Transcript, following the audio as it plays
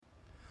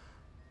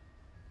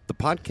The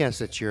podcast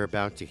that you're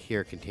about to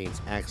hear contains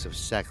acts of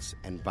sex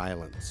and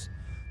violence.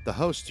 The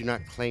hosts do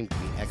not claim to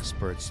be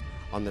experts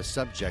on the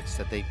subjects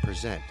that they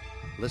present.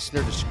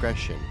 Listener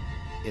discretion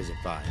is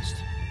advised.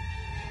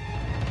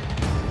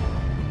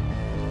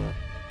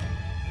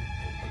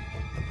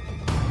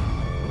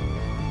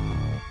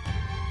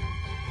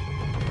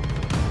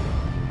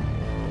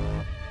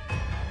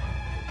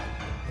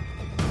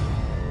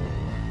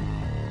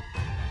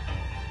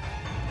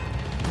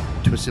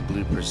 Twisted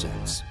Blue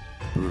presents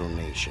Brutal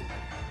Nation,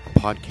 a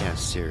podcast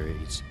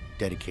series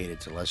dedicated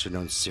to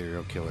lesser-known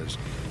serial killers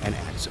and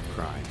acts of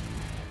crime.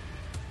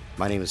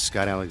 My name is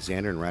Scott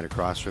Alexander, and right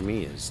across from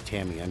me is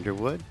Tammy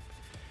Underwood.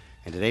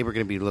 And today we're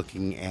going to be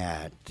looking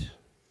at...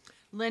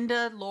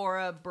 Linda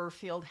Laura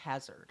Burfield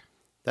Hazzard.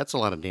 That's a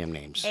lot of damn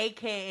names.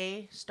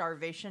 A.K.A.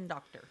 Starvation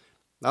Doctor.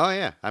 Oh,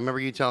 yeah. I remember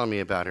you telling me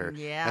about her.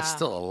 Yeah. That's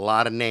still a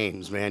lot of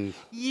names, man.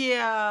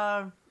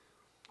 Yeah.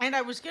 And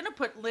I was going to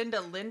put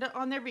Linda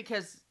on there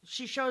because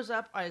she shows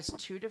up as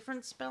two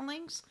different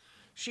spellings.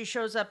 She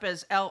shows up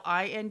as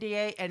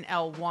Linda and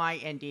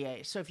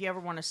Lynda. So if you ever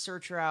want to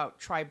search her out,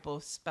 try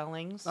both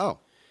spellings. Oh.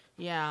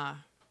 Yeah.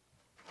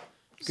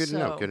 Good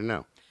to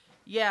know.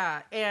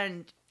 Yeah.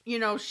 And, you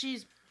know,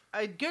 she's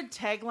a good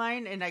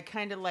tagline, and I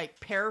kind of like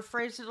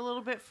paraphrase it a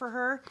little bit for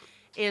her,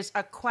 is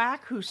a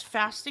quack whose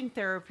fasting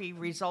therapy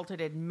resulted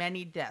in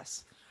many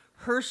deaths.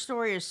 Her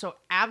story is so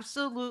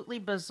absolutely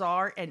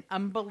bizarre and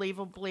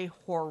unbelievably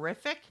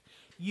horrific,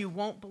 you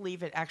won't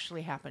believe it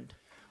actually happened.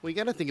 Well, you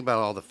got to think about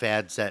all the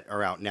fads that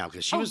are out now,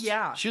 because she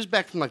was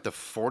back from like the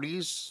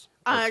 40s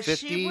or 50s.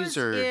 She was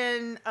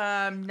in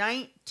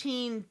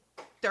 1930s,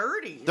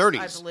 30s.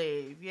 I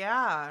believe.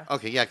 Yeah.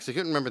 Okay, yeah, because I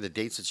couldn't remember the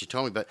dates that she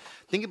told me, but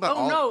think about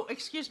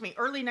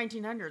early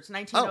 1900s,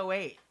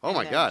 1908. Oh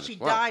my God. She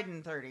died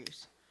in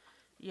 30s.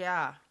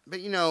 Yeah. But,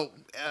 you know,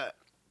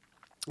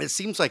 it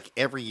seems like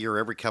every year,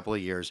 every couple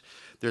of years,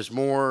 there's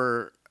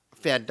more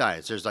fad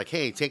diets. There's like,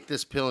 hey, take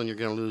this pill and you're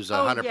going to lose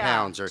 100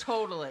 pounds. Or,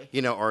 totally.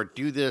 You know, or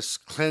do this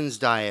cleanse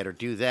diet or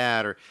do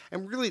that.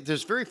 And really,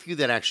 there's very few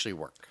that actually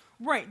work.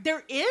 Right.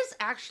 There is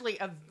actually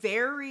a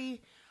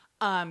very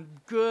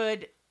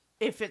good,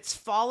 if it's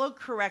followed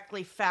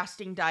correctly,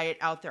 fasting diet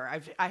out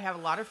there. I have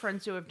a lot of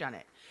friends who have done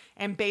it.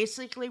 And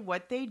basically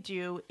what they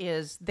do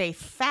is they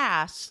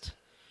fast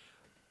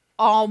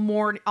all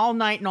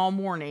night and all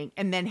morning,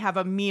 and then have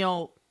a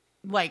meal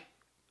like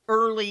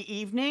early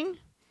evening,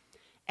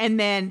 and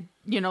then,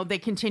 you know, they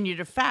continue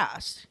to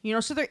fast, you know,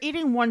 so they're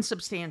eating one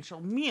substantial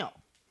meal.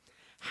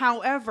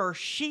 However,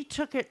 she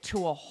took it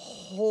to a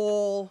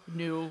whole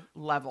new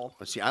level.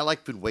 See, I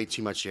like food way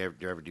too much to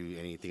ever do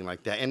anything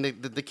like that. And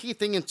the key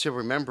thing to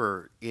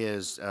remember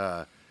is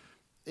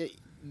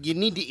you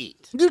need to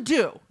eat. You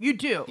do. You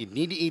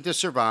need to eat to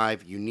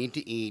survive. You need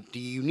to eat. Do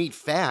you need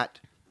fat?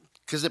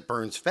 Because it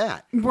burns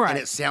fat. Right. And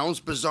it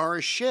sounds bizarre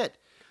as shit.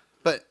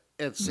 But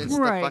it's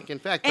right. the fucking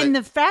fact. And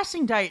the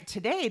fasting diet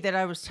today that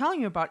I was telling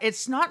you about,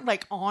 it's not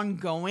like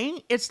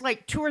ongoing. It's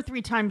like 2 or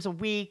 3 times a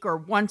week or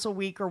once a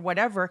week or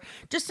whatever,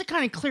 just to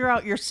kind of clear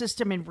out your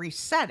system and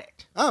reset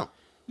it. Oh.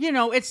 You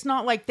know, it's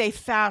not like they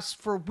fast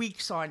for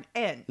weeks on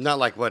end. Not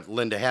like what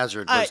Linda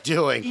Hazzard was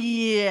doing.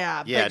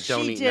 Yeah, but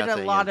she did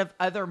nothing, a lot of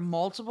other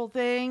multiple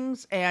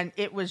things, and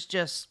it was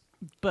just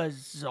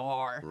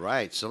bizarre.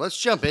 Right. So let's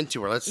jump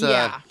into her. Let's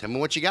tell me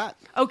what you got.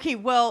 Okay,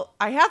 well,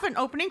 I have an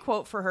opening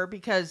quote for her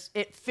because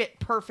it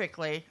fit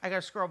perfectly. I got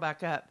to scroll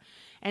back up.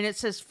 And it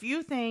says,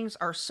 "Few things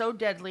are so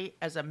deadly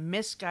as a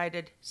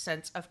misguided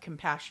sense of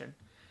compassion,"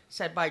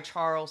 said by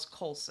Charles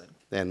Colson.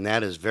 And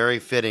that is very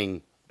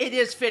fitting. It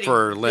is fitting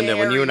for Linda.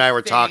 When you and I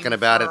were talking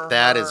about it,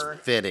 that is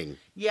fitting.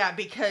 Yeah,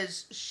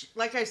 because she,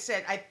 like I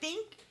said, I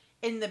think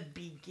in the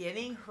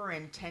beginning her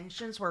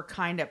intentions were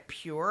kind of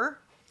pure.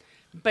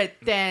 But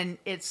then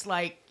it's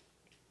like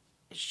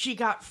she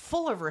got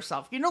full of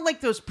herself. You know,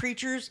 like those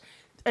preachers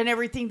and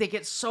everything, they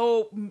get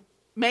so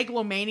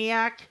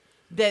megalomaniac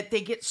that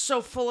they get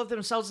so full of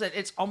themselves that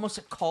it's almost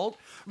a cult.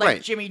 Like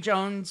right. Jimmy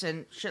Jones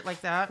and shit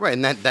like that. Right,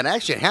 and that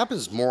actually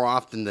happens more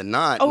often than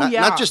not. Oh,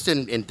 Not just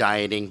in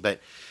dieting, but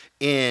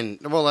in,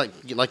 well,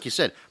 like you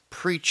said,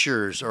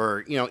 preachers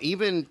or, you know,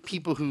 even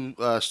people who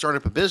start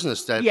up a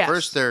business that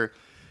first they're...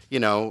 You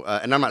know,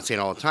 and I'm not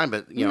saying all the time,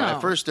 but, you know, at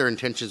first their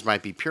intentions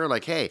might be pure,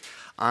 like, hey,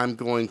 I'm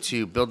going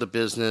to build a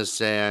business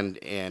and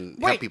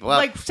help people out.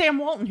 Like Sam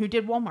Walton, who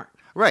did Walmart.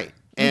 Right.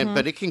 And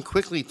but it can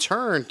quickly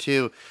turn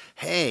to,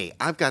 hey,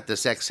 I've got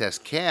this excess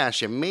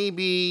cash, and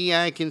maybe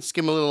I can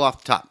skim a little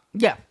off the top.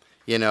 Yeah.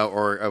 You know,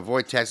 or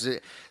avoid taxes.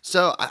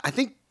 So I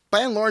think, by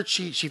and large,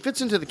 she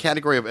fits into the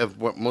category of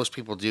what most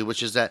people do,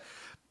 which is that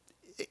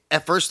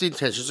at first the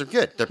intentions are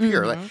good. They're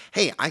pure. Like,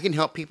 hey, I can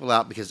help people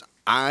out because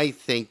I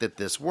think that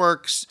this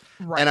works,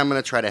 and I'm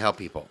going to try to help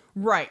people.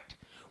 Right.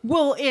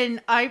 Well,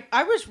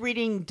 I was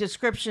reading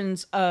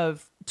descriptions to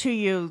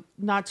you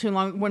not too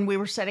long when we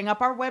were setting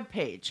up our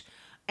webpage.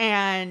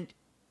 And,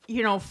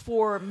 you know,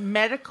 for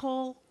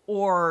medical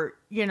or,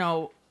 you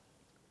know,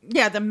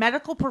 the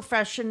medical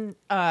profession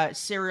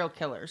serial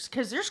killers,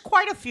 because there's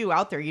quite a few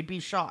out there. You'd be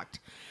shocked.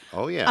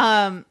 Oh,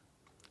 yeah.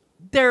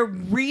 their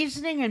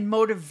reasoning and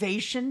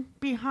motivation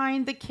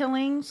behind the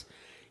killings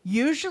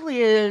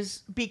usually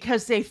is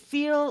because they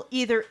feel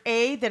either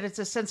A, that it's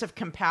a sense of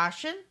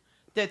compassion,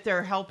 that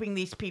they're helping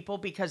these people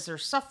because they're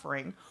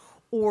suffering,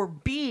 or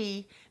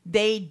B,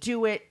 they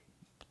do it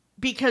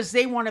because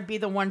they want to be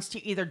the ones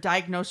to either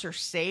diagnose or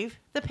save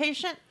the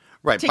patient.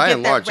 Right, by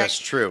and large, that's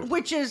true.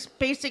 Which is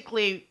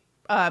basically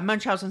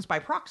Munchausen's by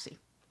proxy.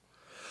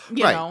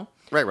 You know?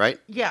 Right.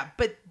 Yeah,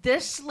 but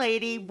this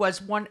lady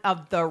was one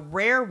of the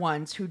rare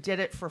ones who did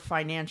it for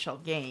financial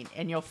gain,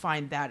 and you'll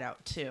find that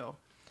out too.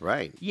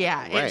 Right.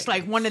 Yeah, right. It's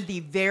like one of the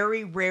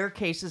very rare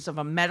cases of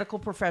a medical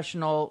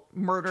professional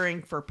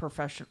murdering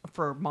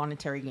for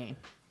monetary gain.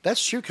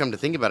 That's true. Come to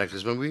think about it,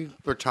 because when we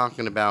were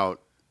talking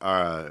about,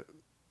 the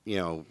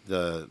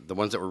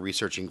ones that we're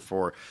researching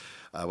for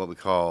what we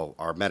call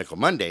our Medical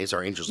Mondays,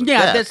 our Angels of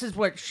Death. Yeah, this is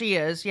what she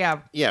is.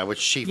 Yeah. Yeah, which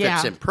she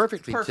fits in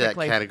perfectly to that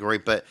category.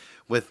 But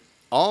with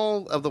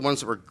all of the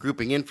ones that we're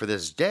grouping in for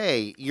this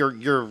day,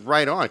 you're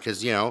right on,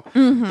 because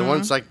the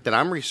ones like that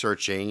I'm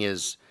researching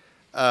is.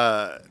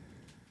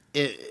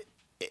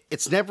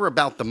 It's never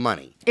about the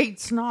money.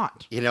 It's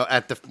not.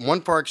 At the one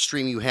far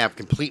extreme, you have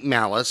complete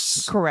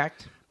malice.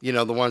 Correct.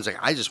 The ones like,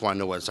 I just want to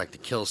know what it's like to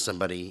kill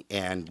somebody.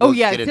 And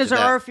because there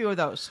are a few of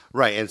those.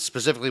 Right, and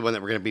specifically one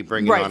that we're going to be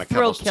bringing on a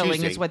couple Tuesday. Thrill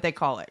killing is what they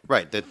call it.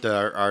 Right, that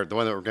are the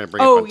one that we're going to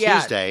bring up on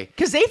Tuesday.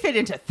 Because they fit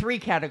into 3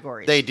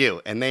 categories. They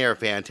do, and they are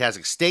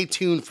fantastic. Stay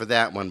tuned for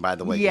that one, by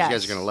the way. Yes. You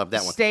guys are going to love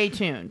that one. Stay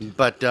tuned.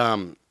 But,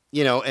 and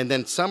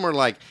then some are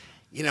like,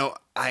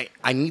 I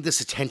need this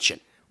attention.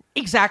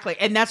 Exactly.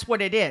 And that's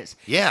what it is.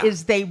 Yeah.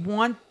 Is they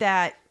want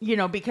that,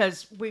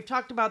 because we've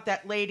talked about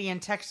that lady in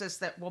Texas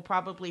that we'll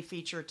probably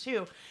feature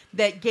too,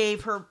 that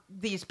gave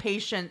these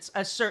patients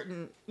a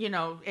certain,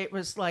 it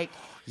was like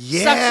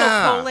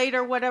succinylcholine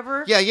or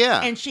whatever.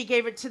 Yeah. And she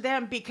gave it to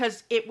them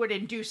because it would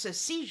induce a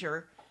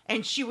seizure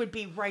and she would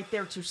be right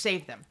there to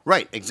save them.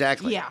 Right.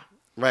 Exactly. Yeah.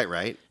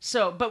 Right.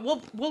 So, but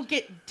we'll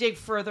dig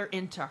further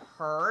into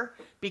her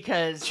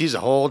because she's a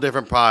whole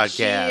different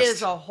podcast. She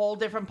is a whole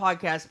different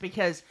podcast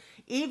because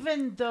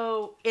even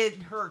though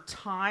in her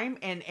time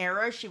and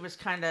era, she was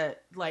kind of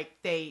like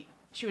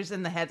she was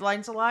in the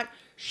headlines a lot.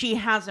 She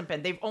hasn't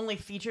been. They've only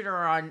featured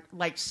her on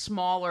like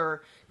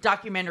smaller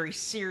documentary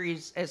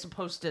series as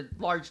opposed to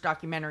large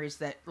documentaries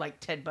that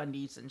like Ted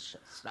Bundy's and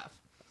stuff.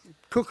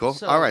 Cool.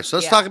 So, all right. So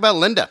let's talk about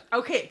Linda.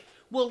 Okay.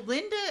 Well,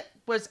 Linda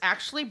was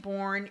actually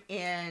born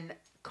in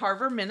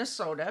Carver,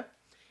 Minnesota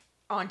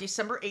on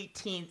December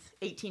 18th,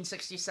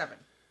 1867.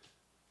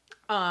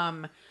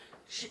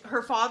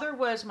 Her father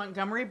was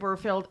Montgomery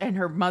Burfield, and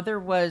her mother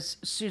was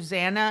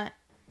Susanna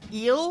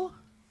Eel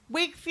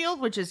Wakefield,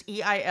 which is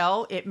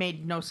E-I-L. It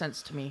made no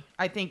sense to me.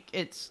 I think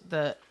it's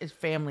his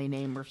family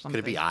name or something.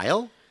 Could it be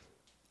Isle?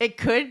 It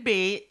could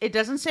be. It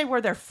doesn't say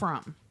where they're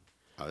from.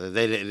 Oh,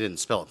 they didn't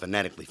spell it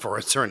phonetically for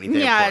us or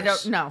anything. Yeah, I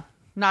don't know.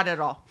 Not at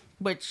all.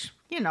 Which,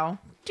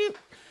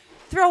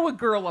 throw a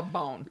girl a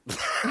bone.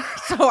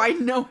 So I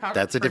know how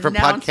That's a different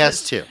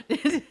podcast, too.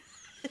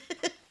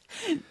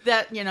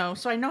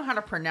 So I know how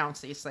to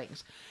pronounce these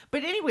things.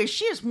 But anyway,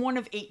 she is one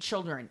of 8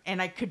 children,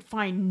 and I could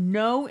find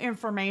no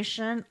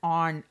information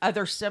on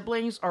other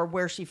siblings or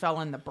where she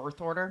fell in the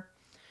birth order.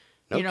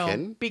 No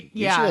kidding?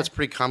 Usually that's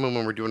pretty common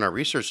when we're doing our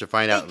research to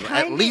find out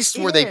at least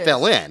where they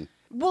fell in.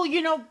 Well,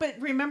 but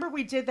remember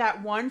we did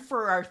that one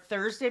for our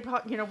Thursday,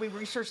 we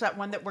researched that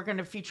one that we're going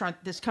to feature on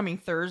this coming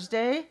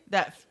Thursday,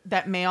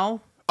 that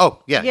male.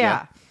 Oh,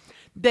 yeah.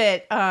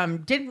 That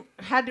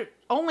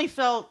only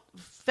fell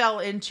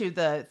into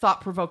the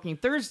Thought Provoking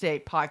Thursday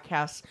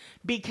podcast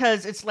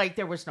because it's like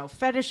there was no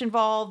fetish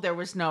involved. There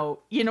was no,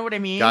 you know what I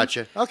mean?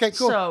 Gotcha. Okay,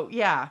 cool. So,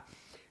 yeah.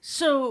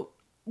 So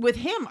with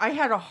him, I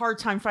had a hard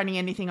time finding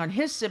anything on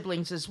his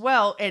siblings as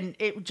well. And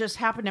it just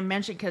happened to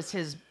mention because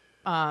his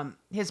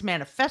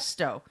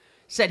manifesto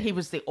said he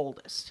was the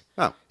oldest.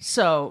 Oh.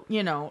 So,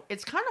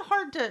 it's kind of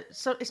hard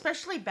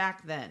especially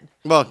back then.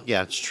 Well,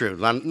 yeah, it's true.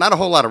 Not a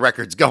whole lot of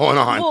records going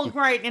on. Well,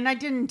 right. And I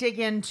didn't dig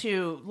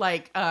into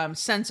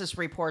census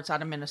reports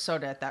out of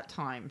Minnesota at that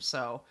time.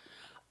 So,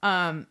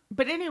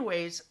 but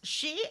anyways,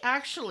 she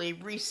actually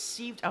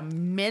received a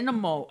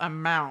minimal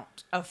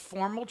amount of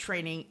formal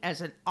training as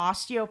an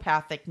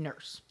osteopathic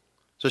nurse.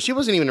 So she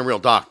wasn't even a real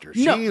doctor.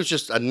 She was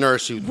just a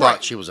nurse who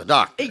thought she was a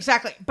doctor.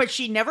 Exactly. But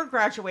she never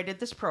graduated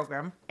this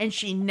program, and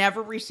she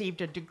never received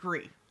a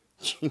degree.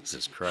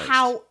 Jesus Christ.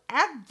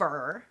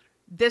 However,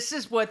 this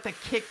is what the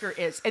kicker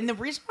is. And the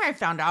reason why I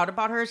found out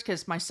about her is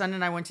because my son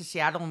and I went to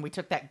Seattle, and we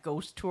took that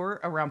ghost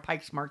tour around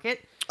Pike's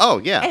Market. Oh,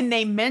 yeah. And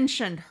they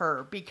mentioned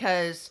her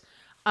because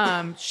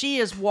she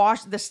is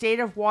the state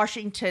of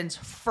Washington's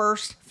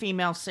first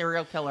female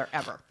serial killer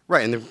ever.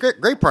 Right, and the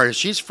great part is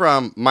she's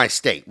from my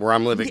state, where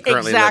I'm currently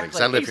living.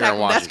 Because I live here in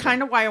Washington. That's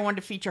kind of why I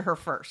wanted to feature her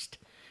first.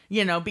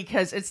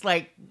 Because it's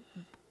like,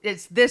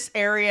 it's this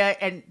area,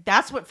 and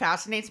that's what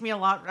fascinates me a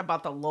lot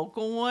about the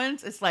local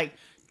ones. It's like,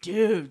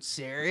 dude,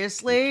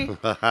 seriously?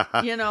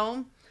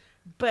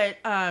 But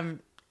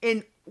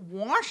in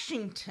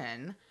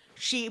Washington,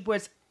 she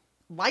was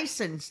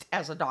licensed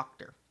as a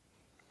doctor.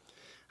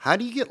 How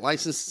do you get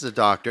licensed as a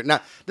doctor? Now,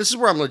 this is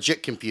where I'm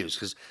legit confused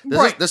because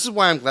this is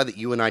why I'm glad that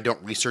you and I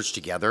don't research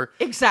together.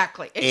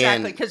 Exactly,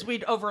 because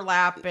we'd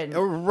overlap and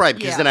right.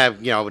 Because then I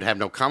would have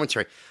no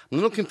commentary. I'm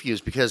a little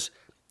confused because,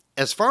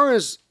 as far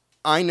as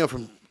I know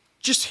from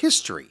just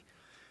history,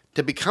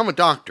 to become a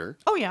doctor.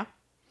 Oh yeah.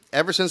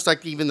 Ever since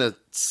like even the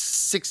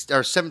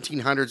 1700s,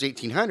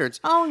 1800s.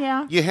 Oh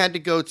yeah. You had to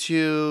go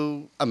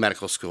to a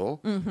medical school,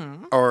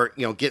 or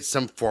get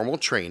some formal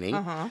training,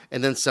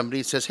 and then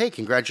somebody says, "Hey,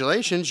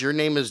 congratulations, your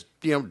name is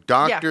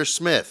Dr.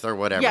 Smith or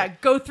whatever." Yeah,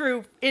 go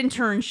through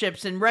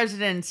internships and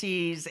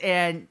residencies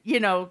and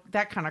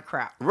that kind of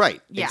crap.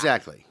 Right. Yeah.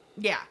 Exactly.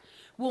 Yeah.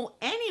 Well,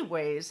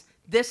 anyways,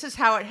 this is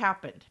how it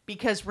happened.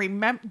 Because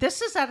remember,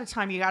 this is at a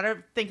time, you got to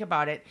think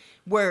about it,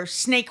 where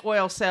snake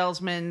oil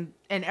salesmen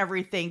and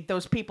everything,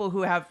 those people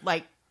who have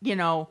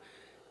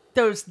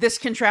this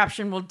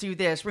contraption will do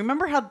this.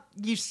 Remember how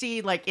you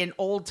see like in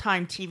old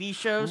time TV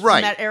shows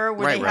from that era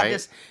where they have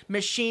this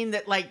machine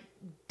that like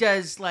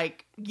does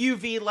like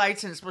UV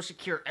lights and it's supposed to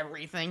cure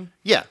everything?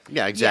 Yeah.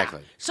 Yeah,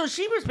 exactly. Yeah. So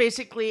she was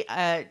basically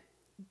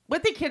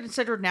what they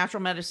considered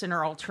natural medicine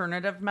or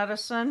alternative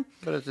medicine.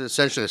 But it's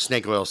essentially a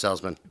snake oil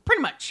salesman.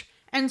 Pretty much.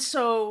 And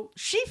so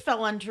she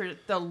fell under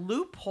the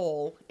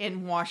loophole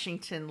in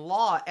Washington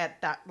law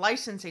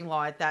licensing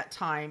law at that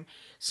time.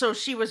 So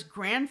she was it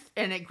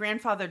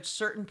grandfathered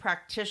certain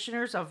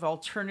practitioners of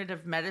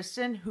alternative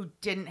medicine who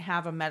didn't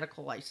have a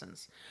medical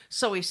license.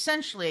 So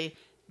essentially,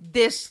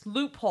 this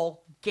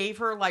loophole gave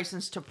her a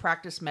license to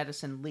practice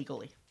medicine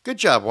legally. Good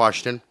job,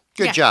 Washington.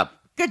 Good job.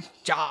 Good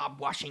job,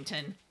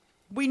 Washington.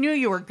 We knew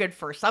you were good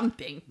for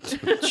something.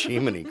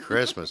 Jiminy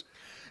Christmas.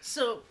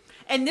 So...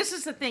 And this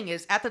is the thing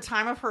is, at the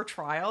time of her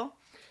trial,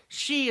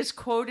 she is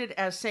quoted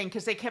as saying,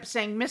 because they kept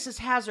saying, Mrs.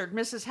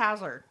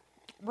 Hazzard,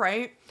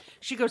 right?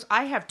 She goes,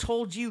 I have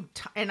told you,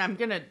 and I'm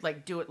going to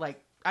like do it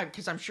like,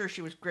 because I'm sure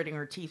she was gritting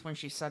her teeth when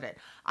she said it.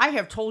 I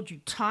have told you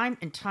time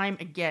and time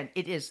again,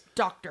 it is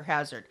Dr.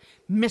 Hazzard.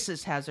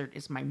 Mrs. Hazzard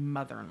is my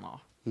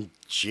mother-in-law.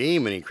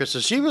 Jiminy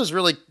Christmas. She was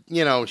really,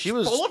 she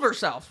was full of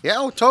herself. Yeah,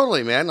 oh,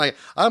 totally, man. Like,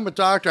 I'm a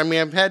doctor. I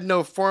mean, I've had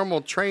no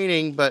formal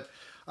training, but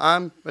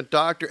I'm a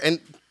doctor. And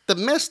the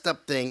messed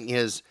up thing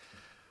is,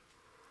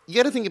 you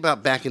got to think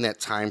about back in that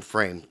time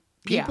frame.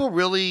 People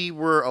really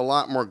were a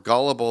lot more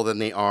gullible than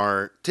they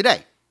are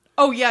today.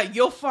 Oh, yeah.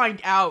 You'll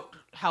find out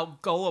how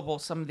gullible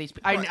some of these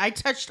people... I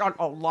touched on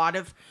a lot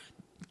of...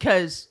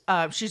 Because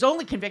she's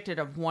only convicted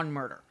of one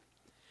murder.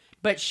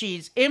 But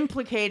she's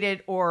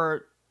implicated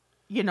or,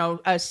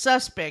 a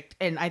suspect,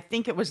 and I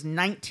think it was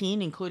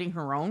 19, including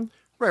her own.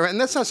 Right. And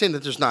that's not saying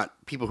that there's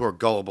not people who are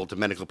gullible to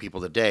medical people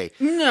today.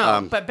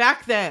 No, but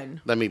back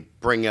then... Let me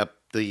bring up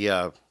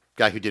the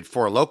guy who did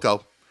Four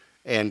Loko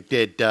and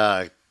did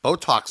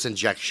Botox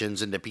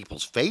injections into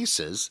people's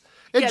faces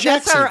in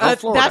Jacksonville,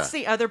 Florida. That's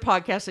the other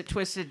podcast that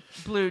Twisted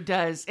Blue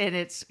does, and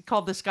it's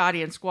called the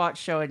Scotty and Squat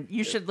Show, and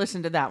you should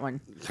listen to that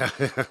one.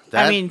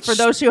 I mean, for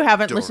those who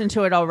haven't listened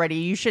to it already,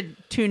 you should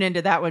tune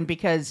into that one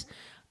because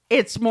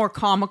it's more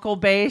comical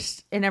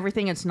based and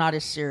everything. It's not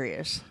as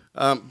serious.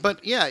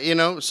 But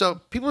yeah, so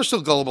people are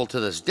still gullible to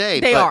this day.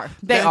 They are.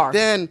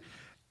 Then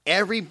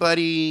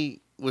everybody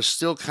was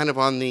still kind of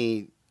on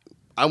the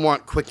I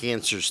want quick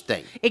answers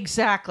thing.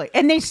 Exactly.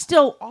 And they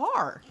still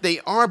are. They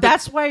are. But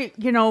that's why,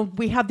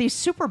 we have these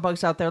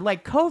superbugs out there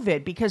like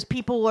COVID because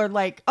people are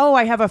like, oh,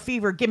 I have a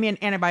fever. Give me an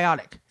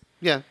antibiotic.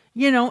 Yeah.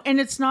 And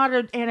it's not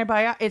an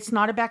antibiotic. It's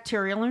not a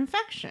bacterial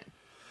infection.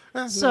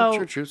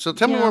 True. So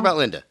tell me more about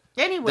Linda.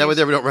 Anyway. That way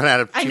we don't run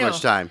out of too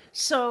much time.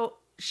 So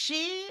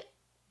she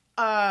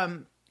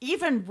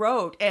even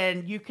wrote,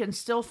 and you can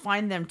still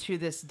find them to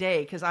this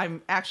day because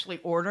I'm actually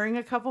ordering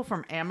a couple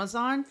from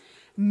Amazon,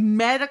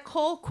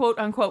 medical, quote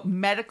unquote,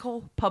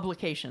 medical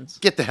publications.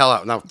 Get the hell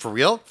out. Now, for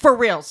real? For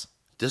reals.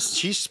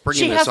 She's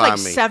springing this on me. She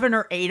has like 7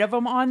 or 8 of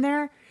them on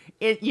there,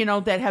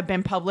 that have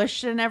been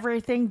published and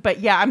everything. But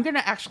yeah, I'm going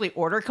to actually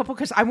order a couple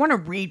because I want to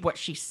read what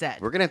she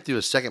said. We're going to have to do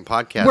a second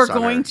podcast We're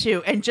going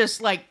to, and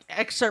just like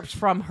excerpts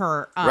from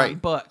her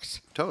books.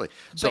 Totally.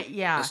 So but,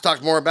 yeah. Let's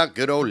talk more about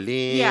good old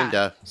Linda.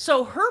 Yeah.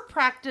 So her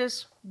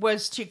practice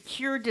was to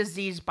cure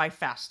disease by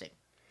fasting.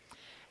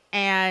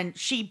 And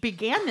she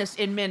began this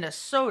in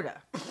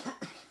Minnesota.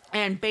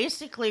 And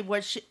basically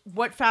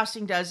what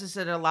fasting does is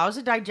it allows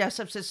the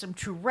digestive system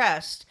to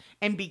rest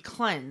and be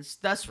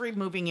cleansed, thus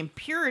removing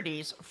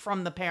impurities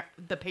from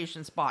the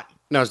patient's body.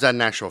 Now, is that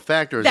an actual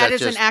fact? Or is that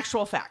is an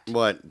actual fact.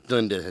 What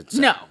Linda had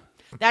said? No,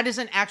 that is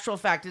an actual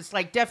fact. It's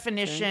like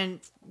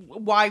definition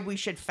why we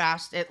should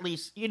fast at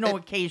least,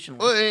 occasionally.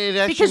 Well, it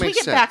actually because makes we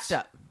get sense. backed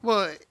up.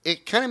 Well,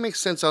 it kind of makes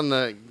sense on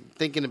the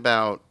thinking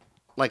about,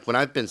 like when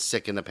I've been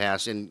sick in the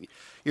past and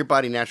your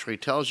body naturally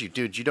tells you,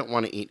 dude, you don't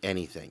want to eat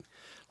anything.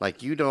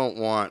 Like, you don't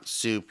want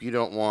soup. You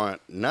don't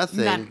want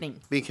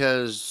nothing.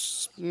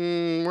 Because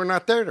we're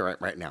not there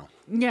right now.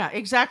 Yeah,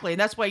 exactly.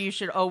 That's why you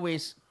should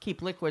always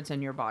keep liquids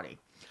in your body.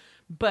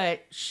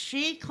 But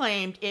she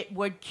claimed it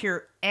would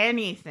cure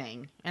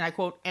anything, and I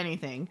quote,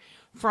 anything,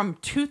 from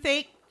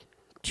toothache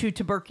to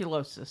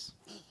tuberculosis.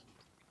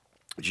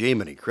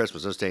 Jiminy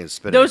Christmas, those days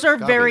spinning. Those are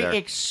very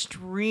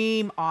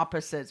extreme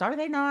opposites, are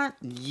they not?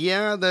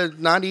 Yeah, they're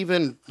not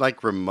even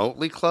like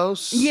remotely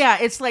close. Yeah,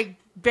 it's like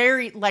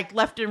very like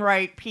left and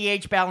right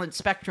pH balance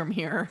spectrum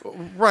here.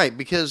 Right,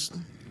 because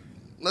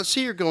let's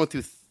say you're going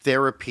through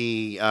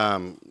therapy,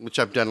 which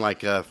I've done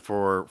like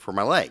for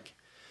my leg,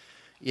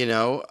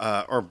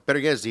 or better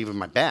yet, is even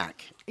my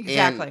back.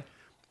 Exactly. And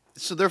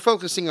so they're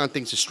focusing on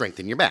things to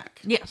strengthen your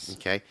back. Yes.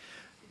 Okay.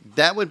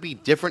 That would be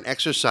different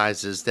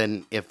exercises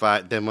than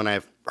when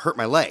I've hurt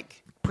my leg.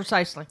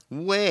 Precisely.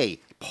 Way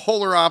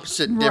polar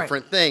opposite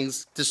different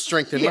things to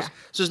strengthen. Yeah.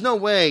 So there's no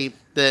way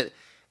that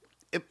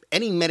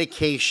any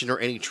medication or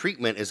any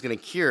treatment is going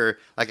to cure.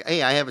 Like,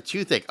 hey, I have a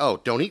toothache. Oh,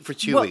 don't eat for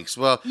 2 weeks.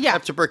 Well, I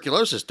have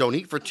tuberculosis. Don't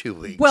eat for 2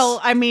 weeks.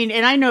 Well, I mean,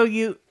 and I know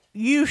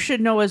you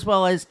should know as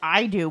well as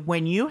I do,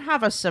 when you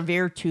have a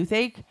severe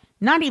toothache,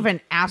 not even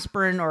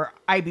aspirin or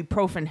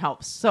ibuprofen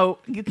helps. So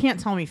you can't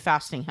tell me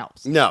fasting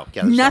helps. No.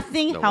 Yeah,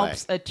 nothing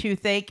helps a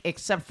toothache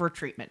except for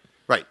treatment.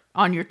 Right.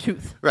 On your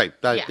tooth. Right.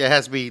 It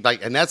has to be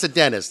like, and that's a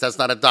dentist. That's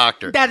not a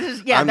doctor. That is,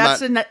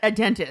 a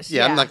dentist.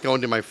 Yeah, I'm not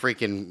going to my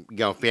freaking,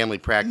 family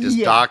practice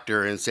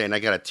doctor and saying, I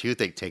got a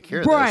toothache, take care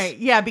of this. Right.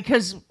 Yeah,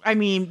 because, I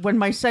mean, when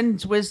my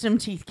son's wisdom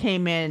teeth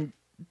came in,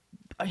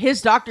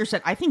 his doctor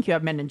said, I think you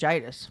have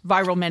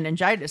viral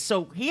meningitis.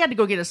 So he had to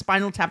go get a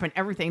spinal tap and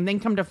everything. Then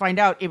come to find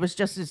out, it was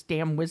just his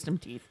damn wisdom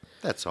teeth.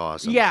 That's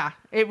awesome. Yeah.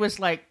 It was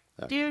like,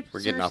 dude,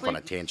 we're getting off on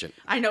a tangent.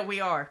 I know we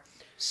are.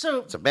 So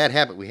it's a bad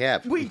habit we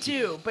have. We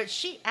do. But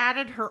she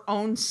added her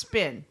own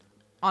spin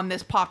on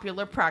this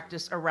popular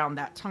practice around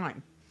that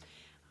time.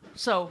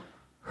 So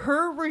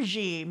her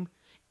regime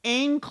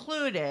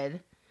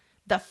included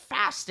the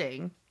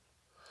fasting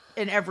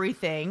and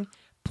everything,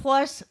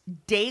 plus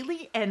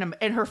daily and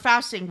her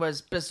fasting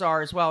was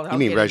bizarre as well. You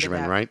mean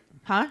regimen, right?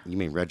 Huh? You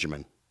mean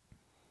regimen.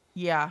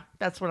 Yeah,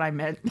 that's what I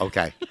meant.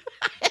 Okay.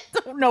 I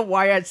don't know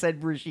why I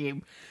said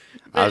regime.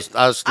 I was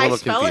a little confused. I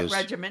spell it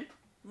regimen.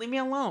 Leave me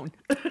alone.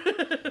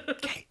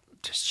 Okay,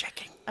 just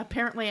checking.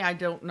 Apparently, I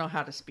don't know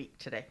how to speak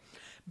today.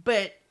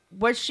 But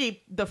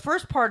the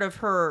first part of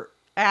her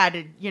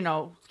added,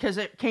 because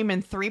it came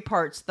in 3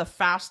 parts, the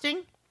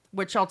fasting,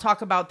 which I'll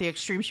talk about the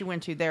extreme she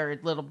went to there a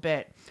little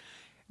bit.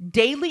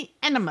 Daily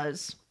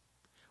enemas,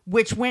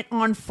 which went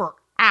on for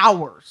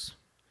hours.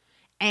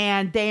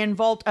 And they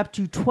involved up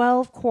to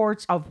 12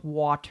 quarts of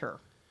water.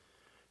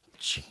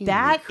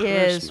 That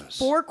is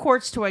 4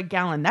 quarts to a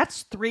gallon.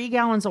 That's 3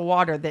 gallons of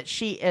water that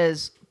she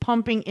is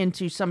pumping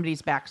into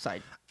somebody's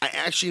backside. I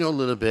actually know a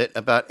little bit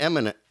about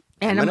enemas.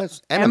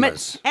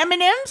 M&Ms?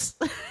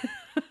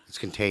 It's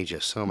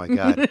contagious. Oh, my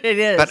God. It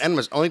is. But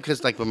enemas, only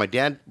because, like, when my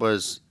dad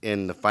was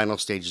in the final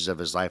stages of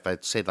his life,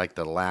 I'd say, like,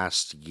 the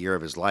last year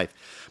of his life,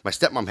 my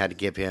stepmom had to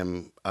give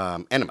him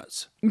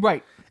enemas.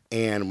 Right.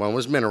 And one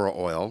was mineral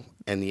oil,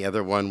 and the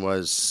other one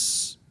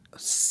was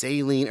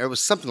saline, or it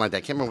was something like that.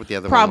 I can't remember what the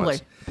other one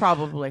was.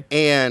 Probably.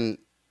 And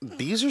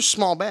these are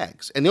small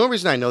bags. And the only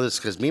reason I know this is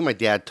because me and my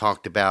dad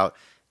talked about,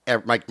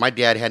 my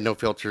dad had no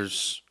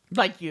filters.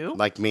 Like you.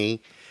 Like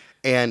me.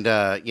 And,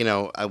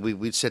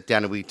 we'd sit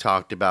down and we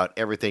talked about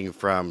everything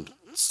from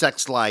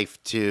sex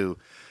life to,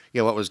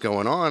 what was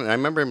going on. And I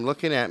remember him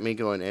looking at me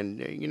going, and,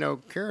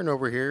 Karen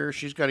over here,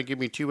 she's got to give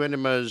me 2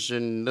 enemas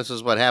and this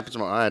is what happens.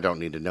 Well, I don't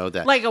need to know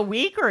that. Like a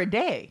week or a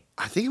day?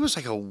 I think it was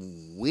like a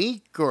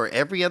week or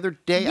every other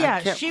day. Yeah,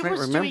 I can't she quite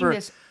was remember. doing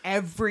this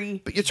every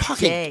day. But you're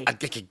talking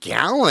like a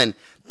gallon.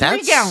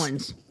 3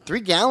 gallons. 3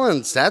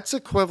 gallons. That's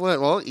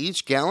equivalent. Well,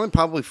 each gallon,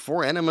 probably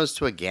 4 enemas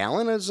to a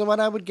gallon is what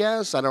I would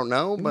guess. I don't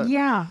know. But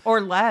yeah,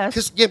 or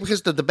less.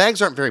 Because the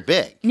bags aren't very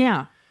big.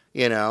 Yeah.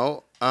 And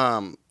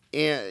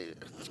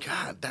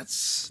God,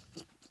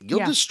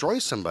 you'll destroy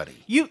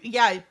somebody.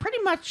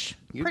 Pretty much.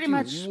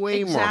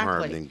 Way more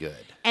harm than good.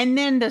 And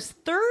then this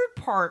third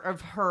part of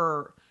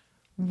her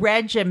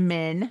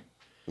regimen.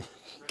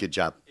 Good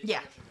job.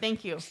 Yeah,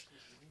 thank you.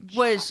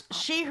 Was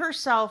she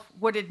herself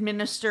would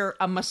administer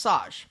a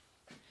massage.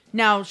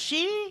 Now,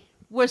 she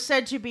was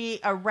said to be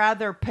a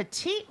rather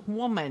petite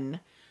woman,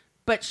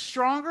 but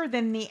stronger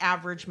than the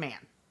average man.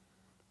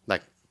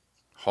 Like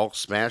Hulk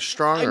smash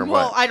strong or what?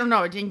 Well, I don't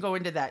know. It didn't go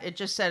into that. It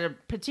just said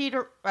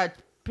a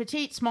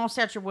petite, small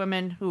stature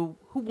woman who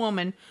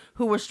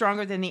was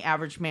stronger than the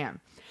average man.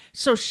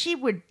 So she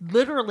would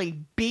literally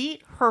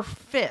beat her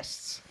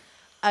fists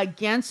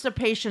against a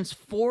patient's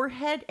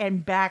forehead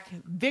and back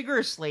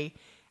vigorously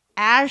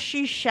as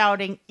she's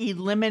shouting,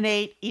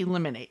 "Eliminate,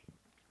 eliminate."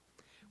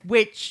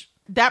 Which,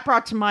 that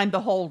brought to mind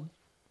the whole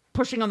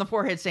pushing on the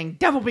forehead saying,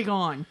 "Devil be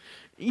gone,"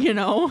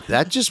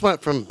 That just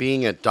went from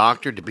being a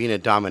doctor to being a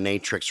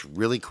dominatrix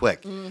really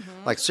quick.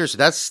 Mm-hmm. Like, seriously,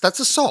 that's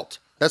assault.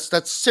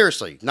 That's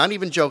seriously, not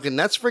even joking.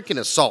 That's freaking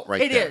assault right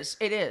there.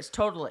 It is,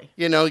 totally.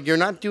 You're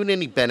not doing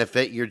any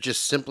benefit. You're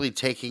just simply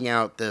taking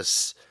out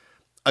this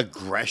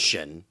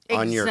aggression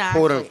on your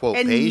quote-unquote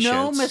patients. And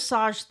no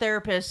massage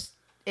therapist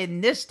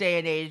in this day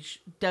and age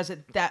does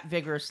it that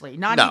vigorously.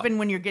 Not even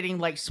when you're getting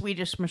like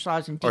Swedish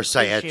massage and deep or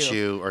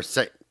Saichu or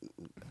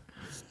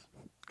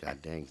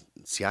God dang,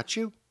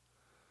 Shiatsu?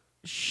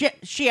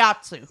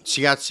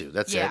 Shiatsu.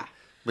 That's it.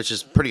 Which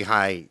is pretty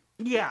high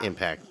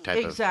impact type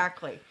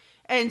exactly.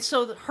 And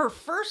so her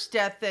first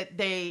death that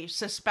they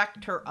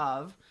suspect her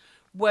of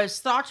was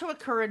thought to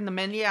occur in the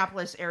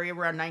Minneapolis area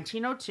around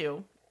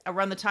 1902,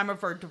 around the time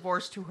of her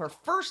divorce to her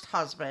first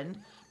husband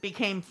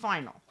became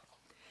final.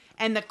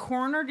 And the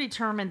coroner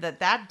determined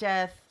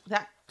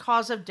that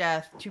cause of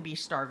death to be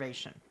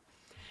starvation.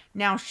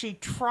 Now, he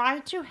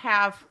tried to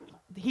have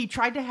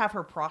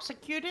her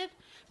prosecuted,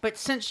 but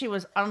since she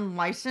was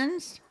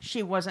unlicensed,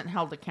 she wasn't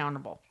held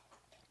accountable.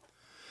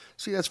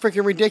 See, that's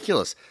freaking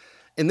ridiculous.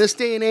 In this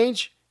day and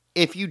age,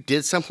 if you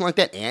did something like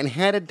that and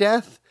had a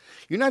death,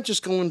 you're not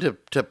just going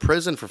to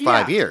prison for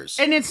 5 years.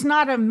 And it's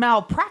not a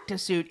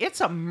malpractice suit.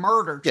 It's a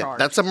murder charge. Yeah,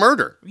 that's a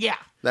murder. Yeah.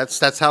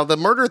 That's how the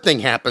murder thing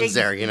happens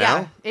there, you know?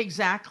 Yeah,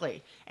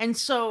 exactly. And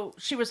so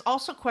she was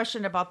also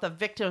questioned about the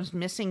victim's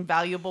missing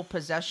valuable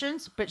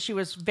possessions, but she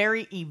was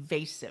very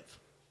evasive.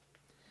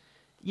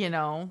 You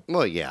know?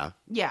 Well, yeah.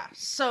 Yeah,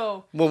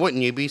 so... Well,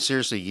 wouldn't you be?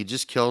 Seriously, you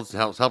just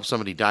helped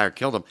somebody die or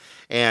killed them,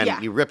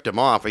 and you ripped him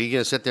off. Are you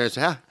going to sit there and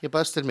say, you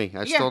busted me.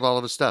 I stole all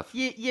of his stuff.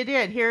 You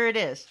did. Here it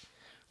is.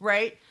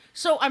 Right?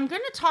 So I'm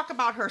going to talk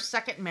about her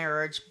second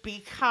marriage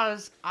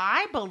because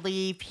I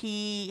believe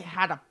he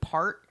had a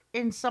part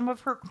in some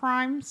of her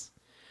crimes.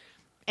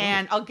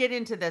 And I'll get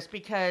into this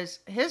because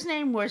his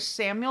name was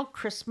Samuel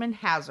Christman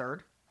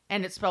Hazzard,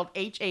 and it's spelled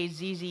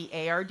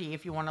Hazzard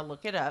if you want to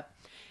look it up.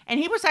 And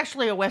he was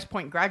actually a West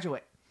Point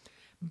graduate,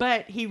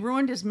 but he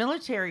ruined his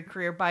military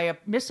career by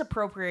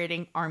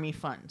misappropriating Army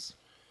funds.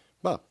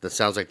 Well, that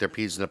sounds like they're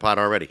peas in a pot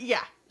already.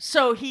 Yeah.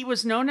 So he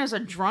was known as a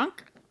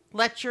drunk,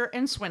 lecher,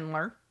 and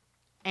swindler,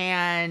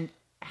 and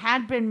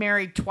had been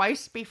married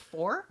twice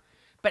before,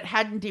 but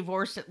hadn't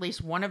divorced at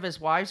least one of his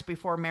wives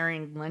before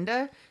marrying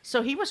Linda.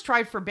 So he was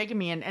tried for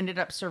bigamy and ended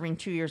up serving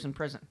 2 years in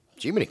prison.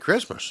 Jiminy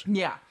Christmas.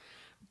 Yeah.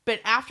 But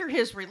after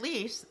his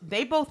release,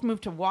 they both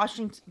moved to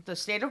Washington, the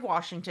state of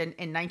Washington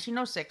in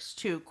 1906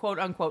 to, quote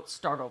unquote,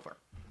 start over.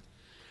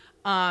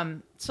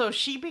 So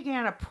she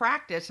began a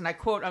practice, and I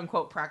quote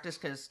unquote practice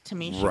because to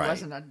me she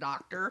wasn't a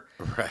doctor.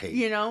 Right.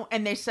 You know,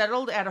 and they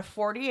settled at a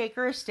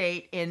 40-acre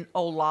estate in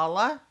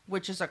Olalla,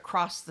 which is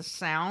across the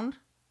Sound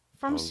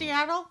from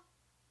Seattle.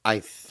 I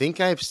think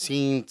I've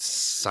seen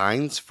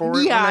signs for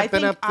it when I've I've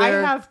been up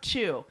there. I have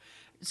too.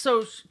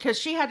 So, because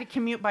she had to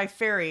commute by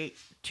ferry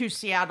to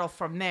Seattle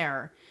from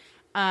there.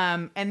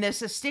 And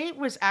this estate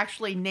was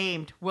actually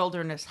named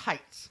Wilderness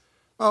Heights.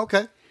 Oh,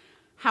 okay.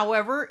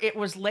 However, it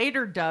was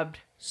later dubbed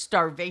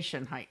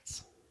Starvation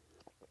Heights.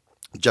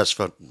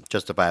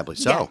 Justifiably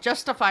so. Yeah,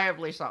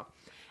 justifiably so.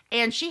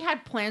 And she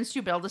had plans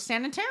to build a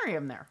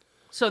sanitarium there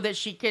so that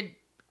she could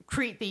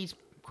treat these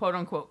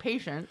quote-unquote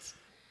patients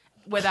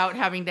without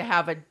having to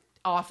have an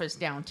office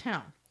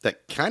downtown.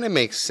 That kind of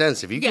makes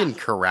sense if you can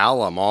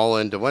corral them all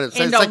into one. It's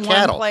like one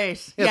cattle.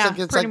 Place. Yeah,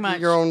 it's pretty much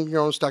your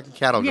own stock of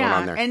cattle going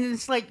on there. And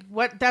it's like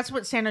that's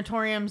what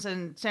sanatoriums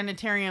and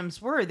sanitariums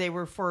were. They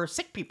were for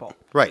sick people,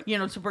 right? You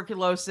know,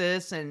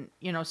 tuberculosis and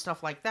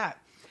stuff like that.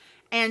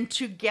 And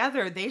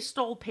together they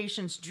stole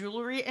patients'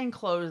 jewelry and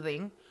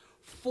clothing,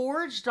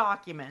 forged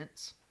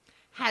documents,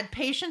 had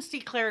patients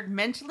declared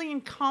mentally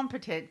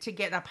incompetent to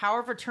get a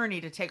power of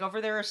attorney to take over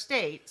their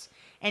estates,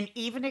 and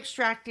even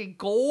extracted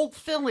gold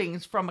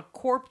fillings from a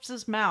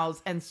corpse's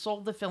mouths and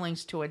sold the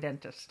fillings to a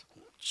dentist.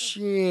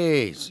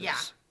 Jesus. Yeah.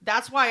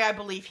 That's why I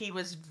believe he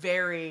was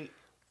very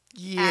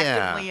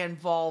actively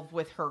involved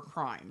with her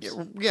crimes.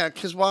 Yeah,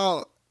 because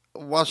while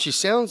she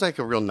sounds like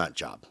a real nut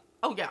job.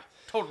 Oh, yeah.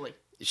 Totally.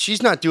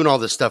 She's not doing all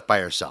this stuff by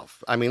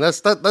herself. I mean,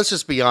 let's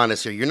just be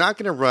honest here. You're not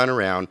going to run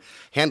around,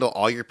 handle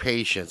all your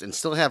patients, and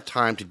still have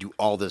time to do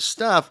all this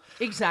stuff.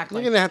 Exactly.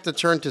 You're going to have to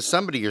turn to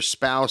somebody, your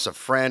spouse, a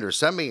friend, or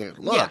somebody.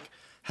 Look,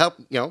 help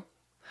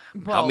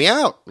me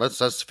out.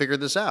 Let's figure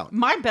this out.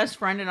 My best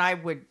friend and I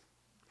would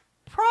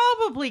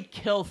probably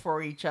kill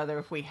for each other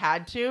if we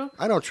had to.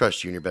 I don't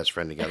trust you and your best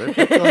friend together.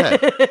 Go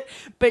ahead.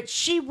 But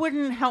she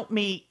wouldn't help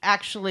me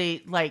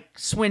actually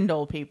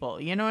swindle people.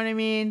 You know what I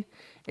mean?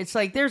 It's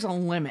like there's a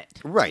limit.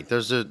 Right.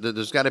 There's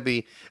got to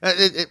be.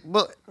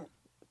 Well,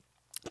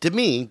 to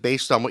me,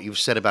 based on what you've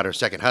said about her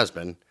second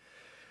husband,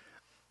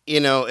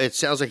 it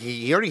sounds like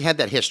he already had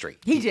that history.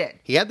 He did.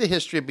 He had the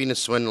history of being a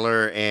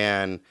swindler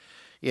and,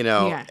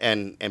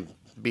 and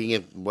being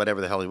in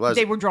whatever the hell he was.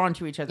 They were drawn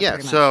to each other. Yeah.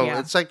 So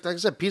it's like I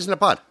said, peas in a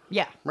pod.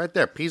 Yeah. Right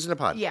there. Peas in a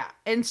pod. Yeah.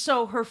 And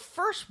so her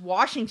first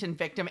Washington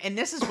victim, and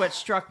this is what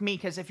struck me,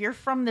 because if you're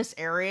from this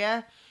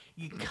area,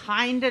 you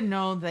kind of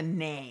know the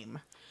name.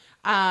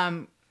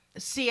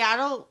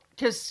 Seattle,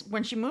 because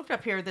when she moved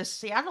up here, the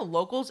Seattle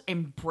locals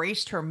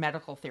embraced her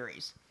medical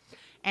theories.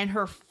 And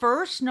her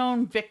first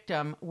known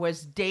victim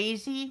was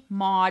Daisy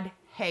Maud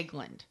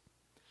Hageland.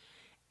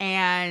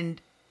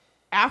 And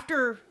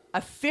after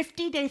a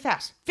 50-day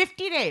fast,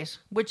 50 days,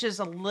 which is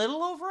a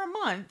little over a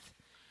month.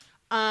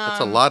 That's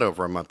a lot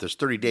over a month. There's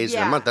 30 days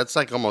in a month. That's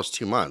like almost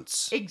 2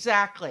 months.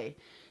 Exactly.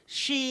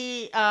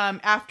 She,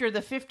 after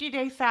the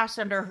 50-day fast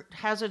under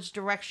Hazzard's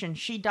direction,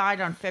 she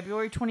died on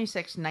February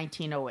 26,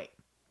 1908.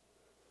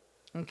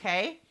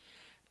 Okay?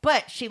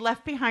 But she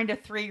left behind a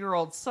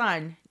 3-year-old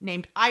son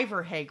named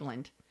Ivor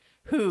Hageland,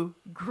 who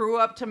grew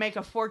up to make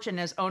a fortune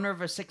as owner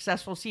of a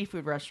successful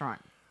seafood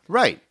restaurant.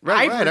 Right.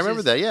 I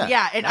remember that. Yeah.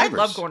 Yeah, and Ivers. I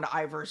love going to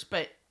Ivers,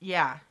 but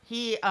yeah,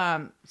 he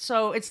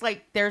so it's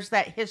like there's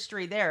that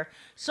history there.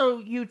 So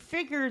you'd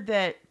figure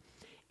that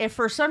if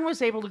her son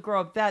was able to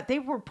grow up that, they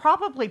were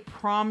probably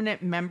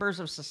prominent members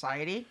of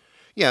society.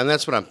 Yeah, and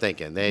that's what I'm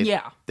thinking.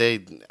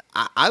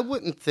 I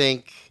wouldn't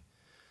think,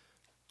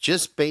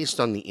 just based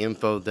on the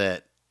info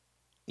that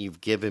you've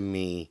given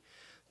me,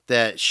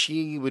 that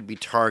she would be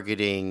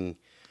targeting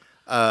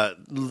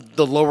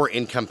the lower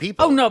income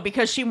people. Oh no,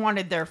 because she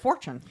wanted their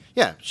fortune.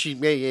 Yeah,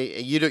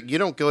 you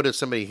don't go to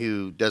somebody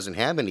who doesn't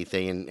have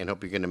anything and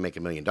hope you're going to make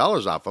 $1 million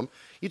off them.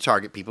 You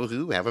target people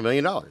who have $1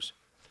 million.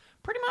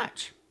 Pretty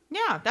much.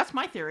 Yeah, that's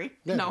my theory.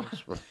 Yeah, no.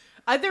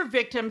 Other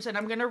victims, and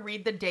I'm going to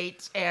read the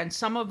dates and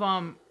some of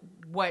them,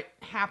 what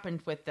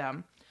happened with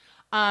them.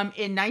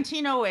 In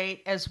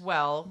 1908 as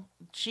well,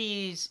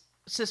 she's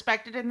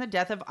suspected in the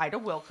death of Ida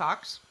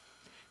Wilcox.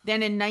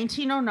 Then in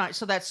 1909,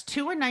 so that's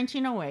 2 in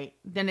 1908.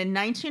 Then in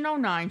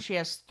 1909, she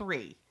has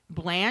 3.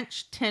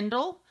 Blanche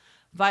Tyndall,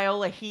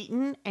 Viola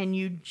Heaton, and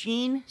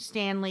Eugene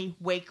Stanley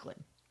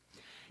Wakeland.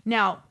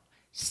 Now,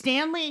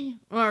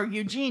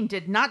 Eugene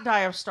did not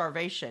die of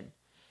starvation.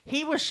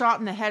 He was shot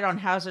in the head on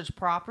Hazzard's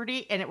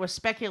property, and it was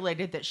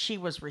speculated that she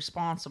was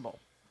responsible.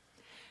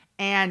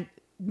 And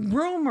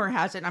rumor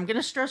has it, I'm going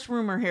to stress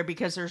rumor here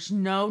because there's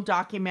no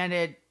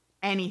documented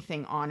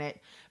anything on it,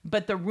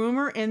 but the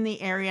rumor in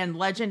the area and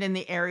legend in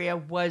the area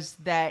was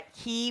that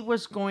he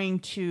was going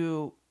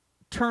to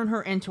turn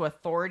her into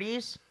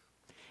authorities,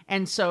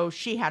 and so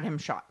she had him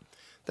shot.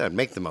 That would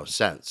make the most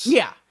sense.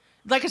 Yeah.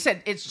 Like I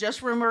said, it's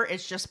just rumor.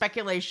 It's just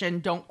speculation.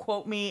 Don't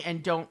quote me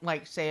and don't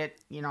say it.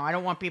 I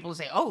don't want people to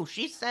say, "Oh,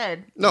 she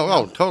said."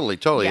 No, totally.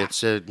 Yeah.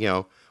 It's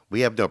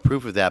we have no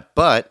proof of that.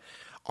 But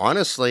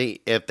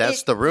honestly, if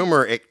that's the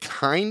rumor, it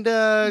kind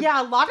of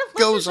a lot of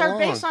legends are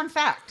based on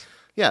fact.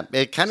 Yeah,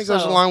 it kind of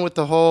goes along with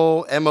the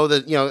whole MO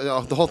that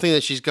the whole thing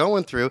that she's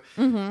going through,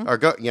 or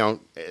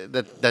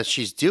that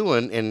she's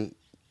doing, and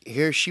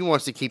here she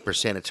wants to keep her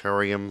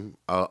sanitarium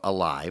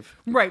alive.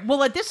 Right.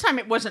 Well, at this time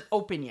it wasn't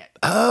open yet.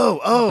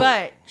 Oh.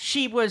 But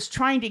she was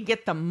trying to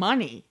get the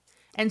money.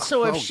 And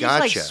so if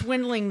she's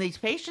swindling these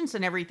patients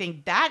and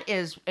everything, that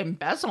is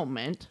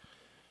embezzlement,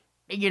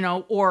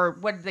 or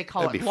what do they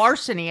call it?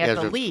 Larceny at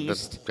the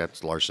least.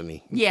 That's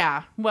larceny.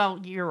 Yeah. Well,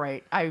 you're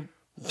right.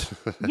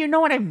 You know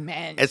what I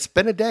meant. It's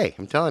been a day.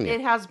 I'm telling you.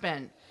 It has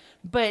been.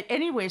 But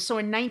anyway, so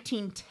in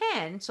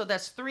 1910, so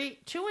that's 2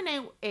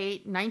 and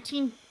 8,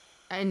 19...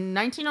 In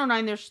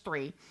 1909, there's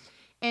 3.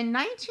 In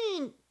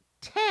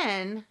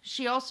 1910,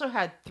 she also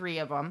had 3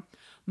 of them.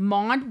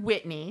 Maud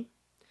Whitney.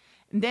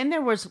 And then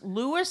there was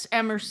Lewis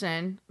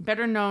Emerson,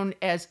 better known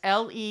as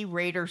L.E.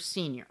 Rader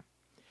Sr.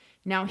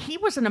 Now, he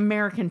was an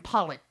American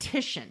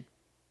politician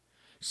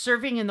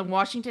serving in the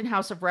Washington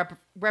House of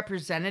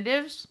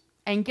Representatives.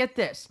 And get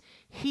this,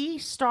 he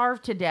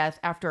starved to death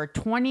after a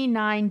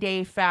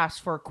 29-day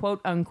fast for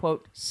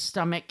quote-unquote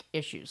stomach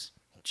issues.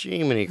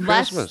 Gee, many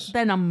Christmas. Less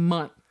than a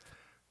month.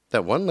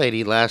 That one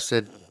lady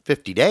lasted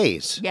 50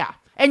 days. Yeah.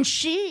 And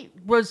she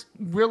was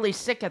really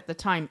sick at the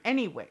time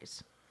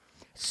anyways.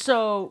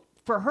 So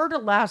for her to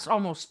last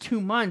almost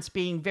 2 months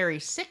being very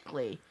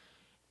sickly,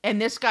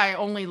 and this guy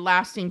only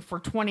lasting for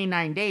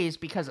 29 days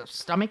because of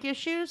stomach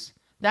issues,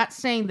 that's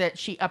saying that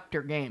she upped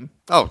her game.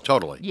 Oh,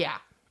 totally. Yeah.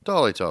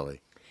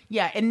 Totally.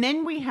 Yeah. And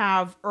then we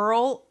have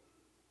Earl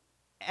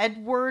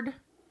Edward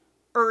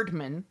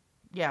Erdman.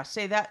 Yeah,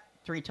 say that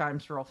 3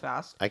 times real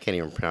fast. I can't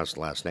even pronounce the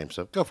last name,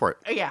 so go for it.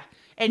 Yeah.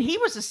 And he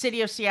was a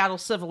city of Seattle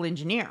civil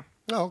engineer.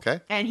 Oh, okay.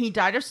 And he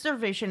died of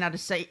starvation at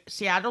a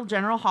Seattle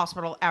General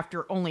Hospital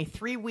after only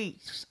 3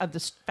 weeks of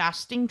this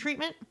fasting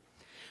treatment.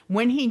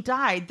 When he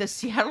died, the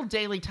Seattle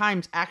Daily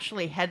Times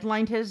actually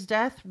headlined his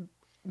death,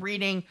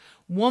 reading,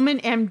 "Woman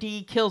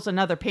MD kills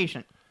another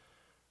patient."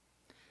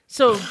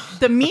 So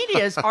the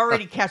media is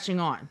already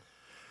catching on.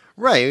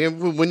 Right.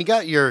 When you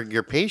got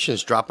your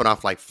patients dropping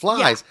off like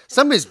flies,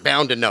 somebody's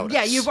bound to notice.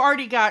 Yeah, you've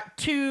already got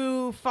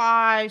 2,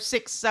 5,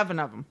 6, 7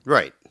 of them.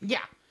 Right.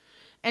 Yeah.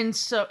 And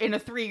so in a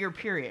 3-year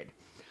period.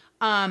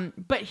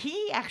 But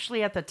he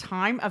actually, at the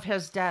time of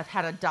his death,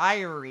 had a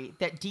diary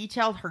that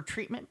detailed her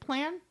treatment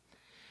plan.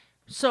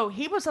 So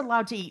he was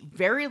allowed to eat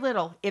very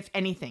little, if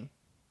anything,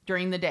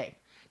 during the day.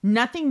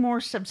 Nothing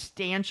more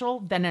substantial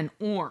than an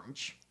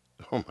orange.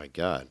 Oh, my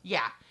God.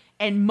 Yeah.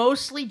 And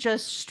mostly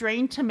just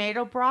strained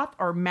tomato broth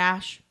or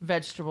mashed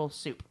vegetable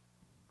soup.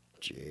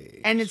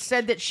 Jeez. And it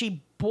said that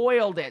she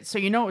boiled it, so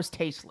it was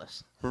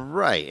tasteless.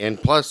 Right.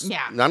 And plus,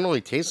 not only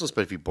tasteless,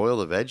 but if you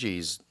boil the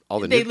veggies,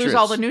 they lose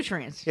all the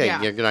nutrients.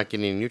 Yeah, you're not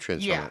getting any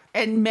nutrients from it.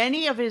 And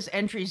many of his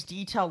entries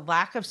detail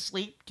lack of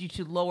sleep due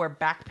to lower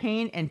back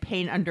pain and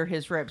pain under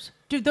his ribs.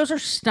 Dude, those are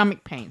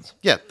stomach pains.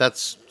 Yeah,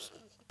 that's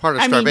part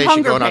of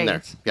starvation going pains. On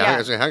there.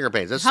 Yeah, hunger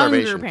pains. That's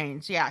starvation. Hunger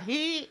pains, yeah.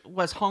 He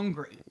was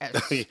hungry.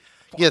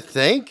 You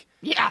think?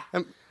 Yeah.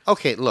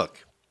 Okay, look.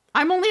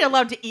 I'm only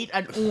allowed to eat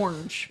an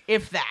orange,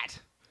 if that.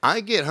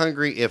 I get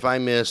hungry if I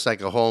miss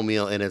like a whole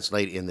meal and it's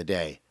late in the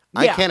day.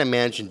 I can't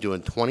imagine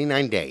doing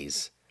 29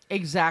 days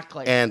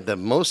Exactly. And the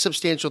most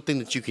substantial thing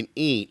that you can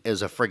eat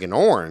is a friggin'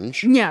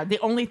 orange. Yeah, the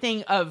only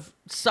thing of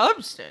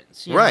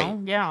substance, you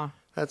know? Yeah.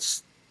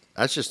 That's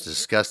just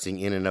disgusting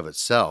in and of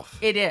itself.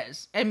 It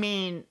is. I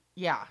mean,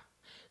 yeah.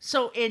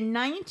 So in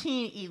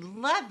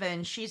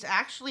 1911, she's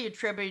actually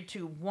attributed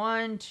to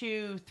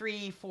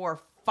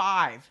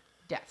 5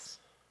 deaths.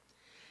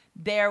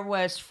 There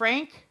was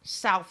Frank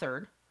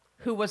Southard,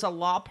 who was a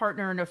law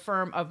partner in a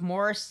firm of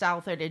Morris,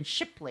 Southard, and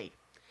Shipley,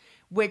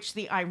 which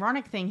the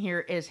ironic thing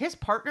here is his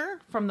partner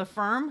from the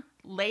firm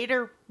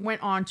later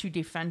went on to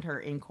defend her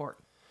in court.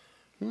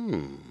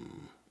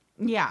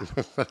 Yeah.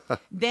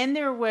 Then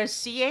there was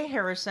C.A.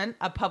 Harrison,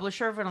 a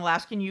publisher of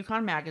Alaska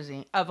Yukon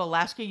magazine.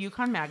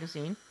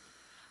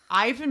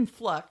 Ivan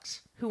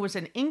Flux, who was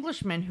an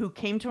Englishman who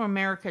came to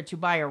America to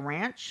buy a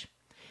ranch.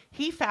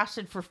 He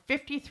fasted for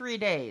 53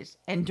 days,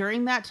 and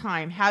during that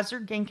time,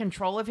 Hazzard gained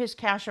control of his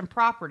cash and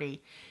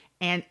property,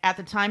 and at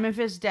the time of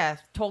his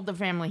death, told the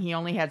family he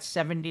only had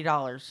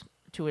 $70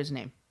 to his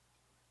name.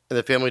 And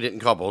the family didn't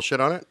call bullshit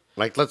on it?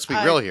 Like, let's be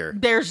real here.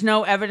 There's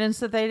no evidence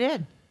that they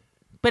did.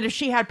 But if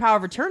she had power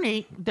of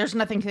attorney, there's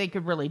nothing they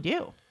could really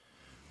do.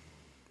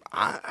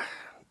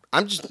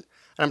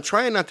 I'm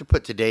trying not to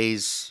put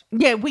today's...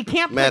 Yeah, we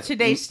can't put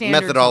today's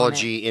standards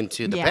methodology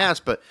into the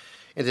past, but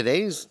in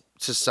today's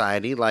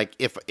society, like,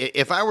 if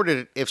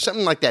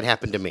something like that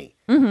happened to me,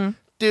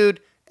 dude,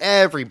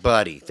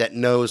 everybody that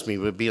knows me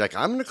would be like,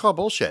 I'm going to call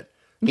bullshit.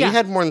 He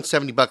had more than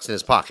 $70 in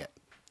his pocket.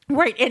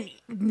 Right. And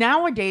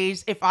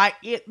nowadays, if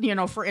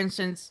for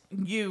instance,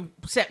 you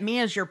set me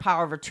as your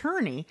power of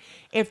attorney,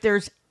 if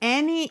there's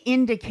any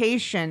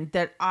indication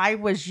that I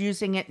was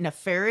using it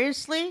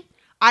nefariously,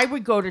 I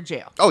would go to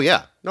jail. Oh,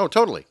 yeah. No,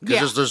 totally.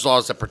 Because there's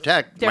laws that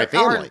protect my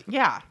family.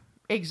 Yeah,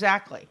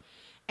 exactly.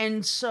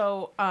 And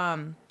so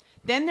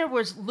then there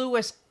was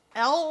Lewis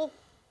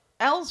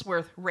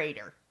Ellsworth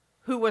Rader,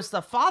 who was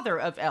the father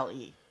of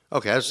L.E.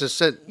 Okay, I was just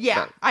said.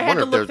 Yeah, I had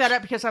to look that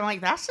up because I'm like,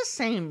 that's the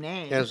same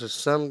name. Yeah, there's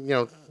some,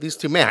 these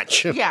two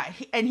match. Yeah,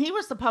 and he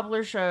was the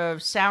publisher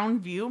of Sound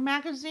View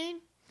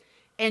magazine,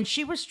 and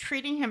she was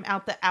treating him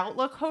at the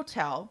Outlook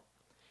Hotel,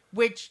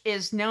 which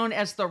is known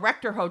as the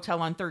Rector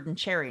Hotel on 3rd and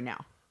Cherry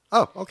now.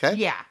 Oh, okay.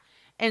 Yeah,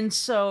 and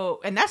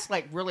that's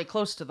like really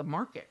close to the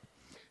market.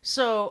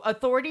 So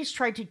authorities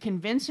tried to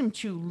convince him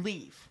to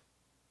leave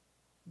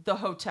the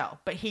hotel,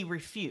 but he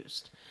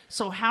refused.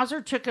 So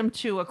Hazzard took him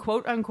to a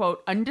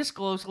quote-unquote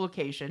undisclosed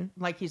location,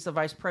 like he's the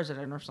vice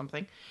president or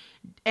something,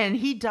 and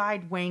he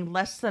died weighing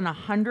less than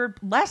 100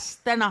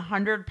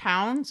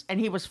 pounds, and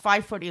he was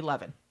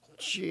 5'11".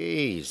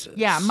 Jesus.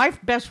 Yeah, my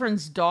best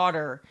friend's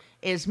daughter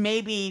is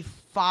maybe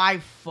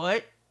 5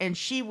 foot, and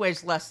she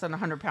weighs less than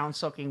 100 pounds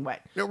soaking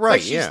wet. Right,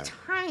 but she's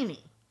tiny.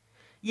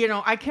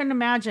 I can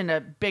imagine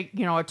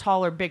a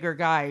taller, bigger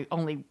guy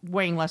only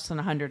weighing less than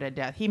 100 at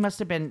death. He must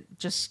have been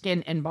just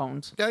skin and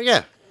bones.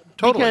 Yeah,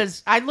 totally.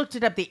 Because I looked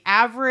it up. The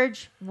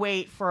average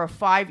weight for a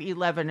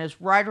 5'11" is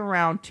right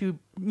around 2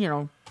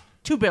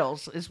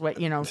 bills is what,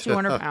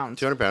 200 pounds.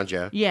 200 pounds,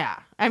 yeah. Yeah.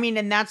 I mean,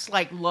 and that's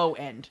like low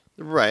end.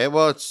 Right.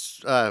 Well,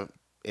 it's,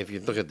 if you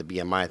look at the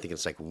BMI, I think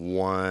it's like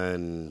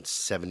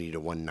 170 to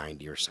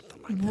 190 or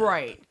something like that.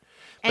 Right.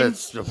 But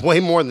it's way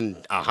more than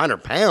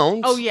 100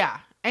 pounds. Oh, yeah.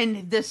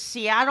 And the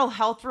Seattle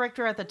health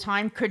director at the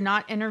time could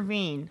not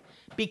intervene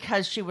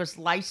because she was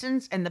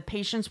licensed and the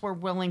patients were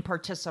willing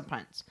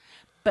participants,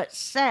 but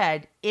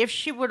said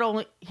he would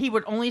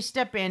only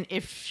step in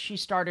if she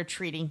started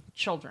treating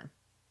children.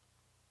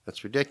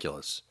 That's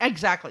ridiculous.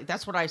 Exactly.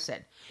 That's what I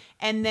said.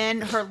 And then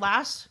her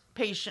last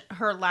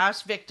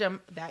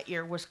victim that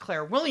year was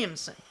Claire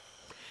Williamson.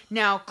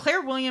 Now,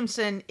 Claire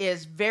Williamson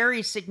is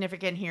very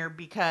significant here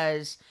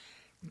because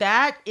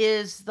that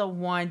is the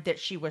one that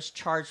she was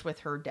charged with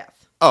her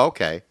death. Oh,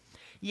 okay.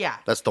 Yeah.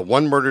 That's the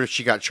one murder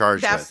she got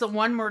charged with. That's the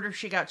one murder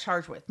she got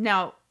charged with.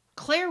 Now,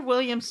 Claire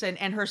Williamson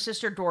and her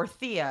sister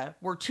Dorothea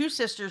were two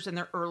sisters in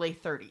their early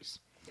 30s.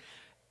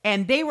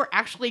 And they were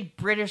actually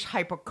British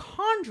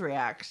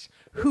hypochondriacs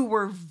who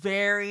were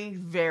very,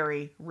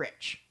 very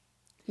rich.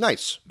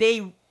 Nice.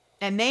 They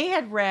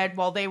had read,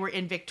 while they were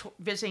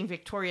visiting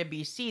Victoria,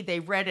 BC, they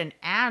read an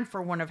ad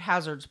for one of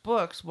Hazzard's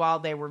books while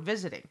they were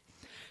visiting.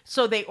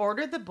 So they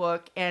ordered the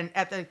book, and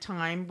at the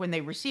time when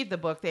they received the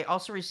book, they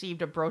also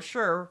received a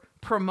brochure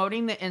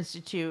promoting the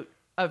Institute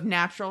of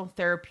Natural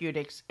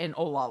Therapeutics in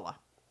Olalla.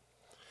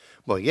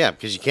 Well, yeah,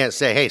 because you can't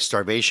say, hey,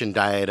 starvation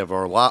diet of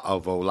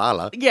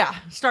Olalla. Yeah,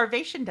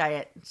 starvation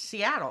diet,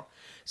 Seattle.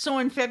 So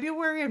in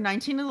February of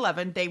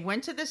 1911, they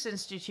went to this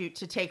institute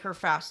to take her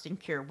fasting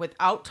cure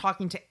without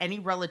talking to any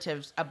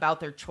relatives about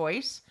their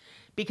choice,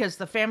 because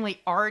the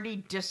family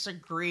already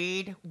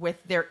disagreed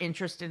with their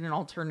interest in an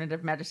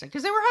alternative medicine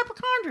because they were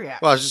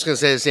hypochondriacs. Well, I was just going to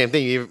say the same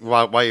thing.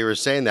 While you were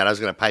saying that, I was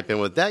going to pipe in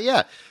with that.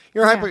 Yeah,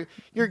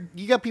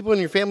 you got people in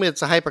your family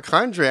that's a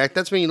hypochondriac.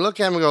 That's when you look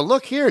at them and go,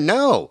 look here,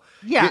 no.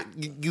 Yeah.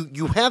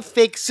 You have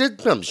fake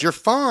symptoms. You're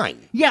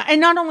fine. Yeah,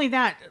 and not only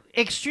that,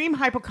 extreme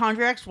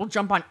hypochondriacs will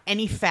jump on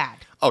any fad.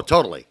 Oh,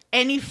 totally.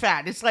 Any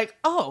fad. It's like,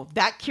 oh,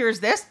 that cures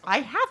this. I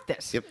have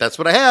this. Yep, that's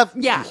what I have.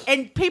 Yeah,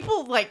 and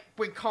people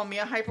would call me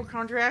a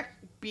hypochondriac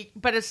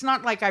but it's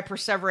not like I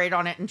perseverate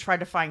on it and try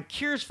to find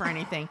cures for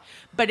anything.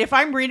 But if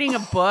I'm reading a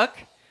book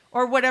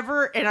or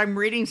whatever, and I'm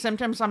reading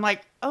symptoms, I'm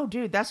like, oh,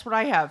 dude, that's what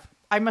I have.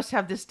 I must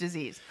have this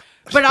disease.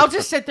 But I'll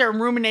just sit there and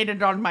ruminate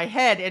it on my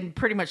head and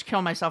pretty much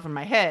kill myself in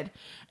my head.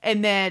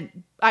 And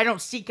then I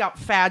don't seek out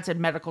fads and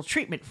medical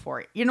treatment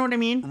for it. You know what I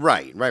mean?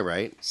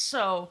 Right.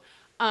 So,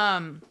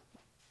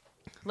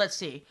 let's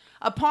see.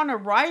 Upon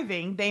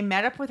arriving, they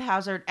met up with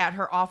Hazzard at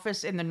her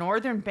office in the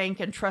Northern Bank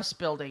and Trust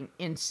Building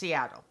in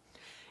Seattle.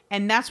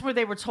 And that's where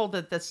they were told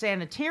that the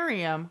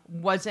sanitarium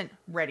wasn't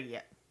ready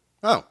yet.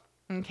 Oh.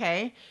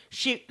 Okay.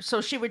 So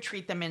she would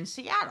treat them in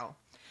Seattle.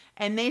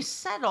 And they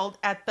settled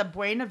at the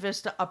Buena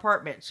Vista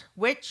Apartments,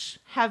 which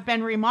have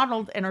been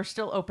remodeled and are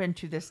still open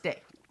to this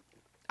day.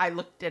 I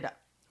looked it up.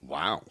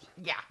 Wow.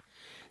 Yeah.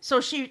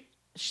 So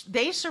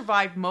they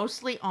survived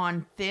mostly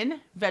on thin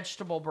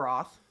vegetable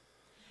broth,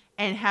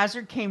 and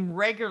Hazzard came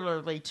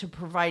regularly to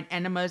provide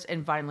enemas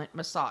and violent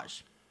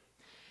massage.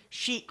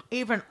 She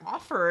even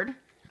offered,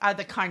 out of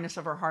the kindness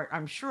of her heart,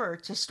 I'm sure,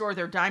 to store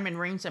their diamond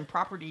rings and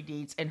property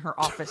deeds in her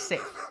office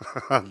safe.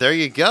 There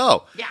you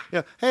go.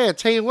 Yeah. Hey, I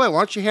tell you what, why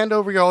don't you hand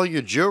over all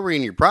your jewelry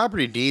and your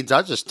property deeds?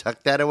 I'll just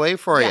tuck that away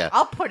for you.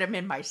 I'll put them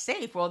in my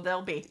safe. Well,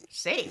 they'll be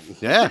safe.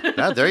 Yeah,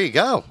 there you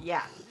go.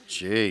 Yeah.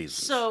 Jeez.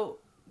 So,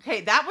 okay,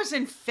 that was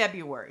in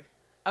February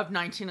of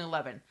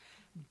 1911.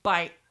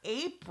 By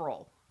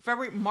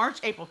March,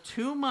 April,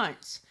 2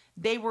 months,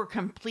 they were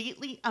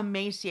completely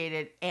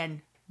emaciated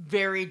and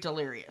very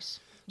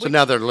delirious. So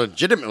now they're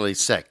legitimately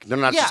sick. They're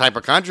not just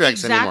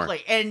hypochondriacs anymore.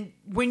 Exactly. And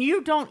when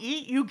you don't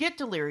eat, you get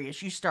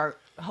delirious. You start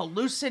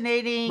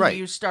hallucinating. Right.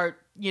 You start,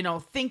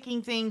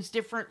 thinking things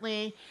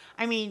differently.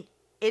 I mean,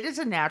 it's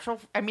a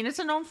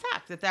known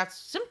fact that that's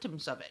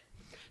symptoms of it.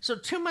 So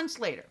 2 months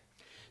later.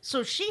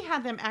 So she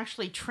had them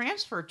actually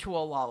transferred to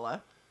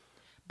Olalla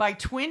by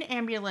twin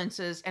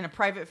ambulances and a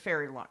private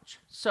ferry launch.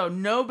 So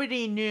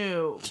nobody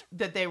knew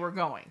that they were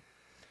going.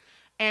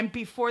 And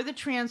before the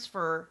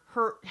transfer,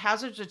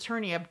 Hazzard's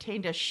attorney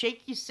obtained a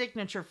shaky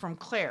signature from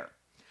Claire.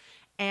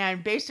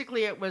 And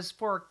basically it was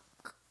for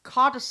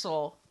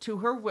codicil to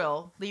her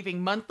will,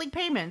 leaving monthly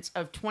payments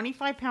of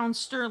 £25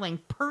 sterling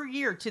per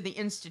year to the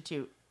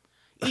Institute,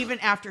 even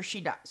after she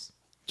dies.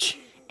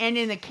 And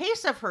in the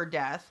case of her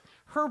death,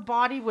 her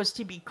body was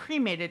to be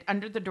cremated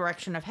under the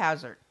direction of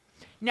Hazzard.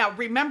 Now,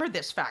 remember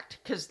this fact,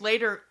 because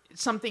later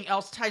something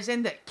else ties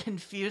in that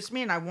confused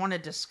me, and I want to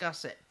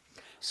discuss it.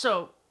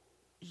 So,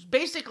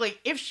 basically,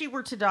 if she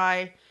were to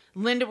die,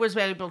 Linda was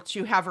able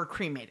to have her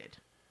cremated.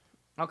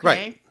 Okay?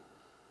 Right.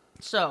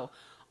 So,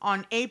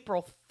 on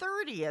April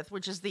 30th,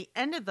 which is the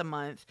end of the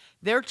month,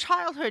 their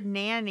childhood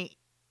nanny,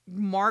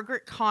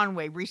 Margaret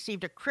Conway,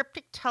 received a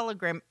cryptic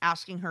telegram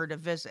asking her to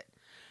visit.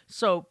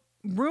 So,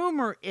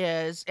 rumor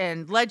is,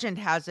 and legend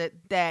has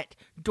it, that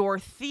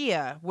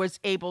Dorothea was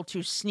able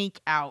to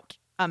sneak out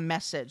a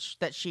message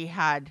that she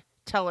had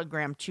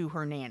telegrammed to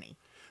her nanny.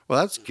 Well,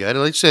 that's good.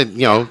 At least,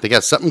 they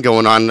got something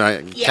going on.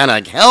 Kind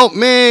of help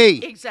me.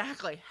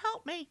 Exactly.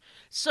 Help me.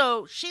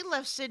 So she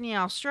left Sydney,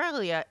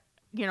 Australia,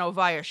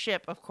 via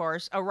ship, of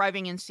course,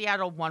 arriving in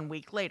Seattle 1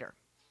 week later.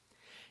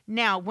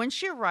 Now, when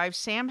she arrived,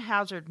 Sam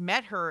Hazzard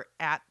met her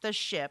at the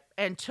ship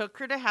and took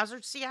her to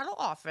Hazzard's Seattle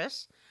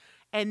office.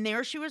 And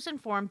there she was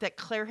informed that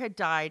Claire had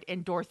died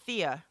and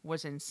Dorothea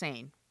was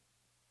insane.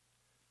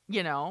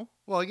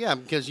 Well, yeah,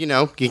 because,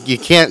 you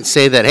can't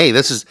say that, hey,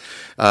 this is,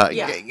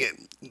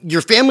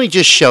 your family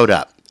just showed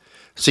up.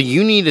 So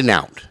you need an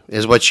out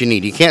is what you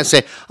need. You can't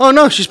say, oh,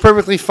 no, she's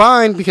perfectly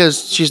fine,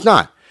 because she's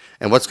not.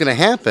 And what's going to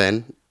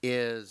happen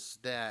is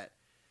that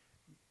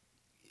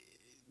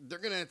they're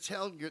going to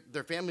tell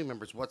their family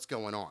members what's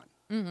going on.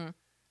 Mm-hmm.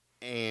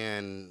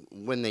 And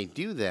when they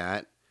do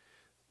that,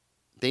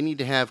 they need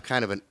to have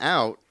kind of an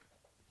out.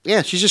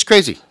 Yeah, she's just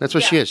crazy. That's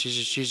what she is.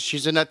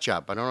 She's a nut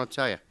job. I don't know what to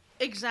tell you.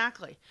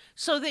 Exactly.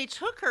 So they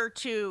took her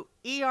to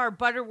E.R.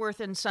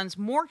 Butterworth and Sons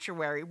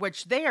Mortuary,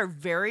 which they are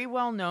very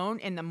well known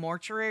in the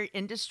mortuary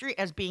industry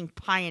as being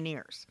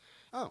pioneers.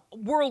 Oh.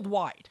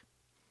 Worldwide.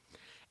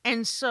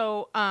 And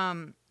so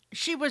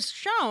she was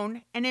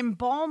shown an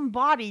embalmed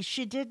body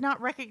she did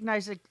not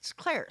recognize as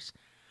Claire's.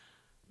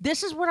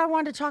 This is what I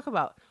wanted to talk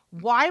about.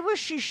 Why was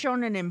she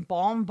shown an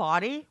embalmed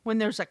body when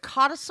there's a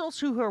codicil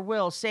to her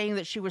will saying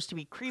that she was to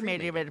be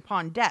cremated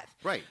upon death?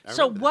 Right.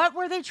 So what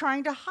were they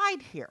trying to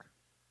hide here?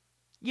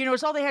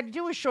 It's all they had to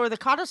do was show her the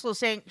codicil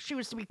saying she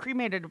was to be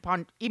cremated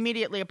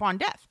immediately upon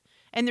death.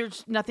 And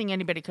there's nothing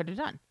anybody could have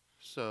done.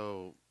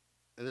 So,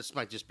 and this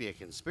might just be a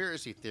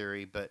conspiracy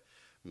theory, but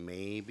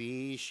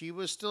maybe she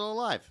was still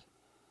alive.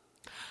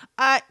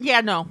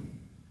 No.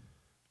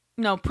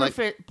 No,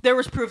 there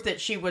was proof that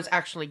she was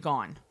actually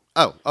gone.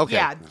 Oh, okay.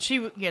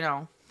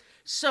 Yeah,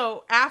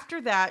 So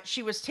after that,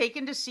 she was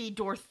taken to see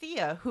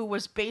Dorothea, who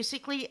was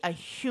basically a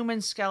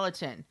human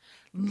skeleton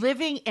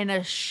living in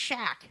a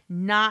shack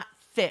not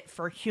fit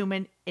for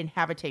human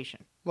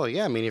inhabitation. Well,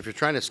 yeah. I mean, if you're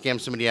trying to scam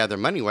somebody out of their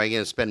money, why are you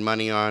going to spend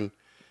money on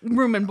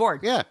room and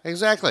board? Yeah,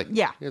 exactly.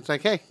 Yeah. It's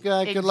like, hey,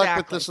 good luck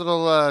with this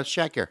little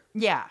shack here.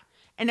 Yeah.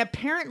 And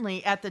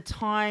apparently, at the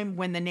time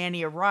when the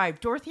nanny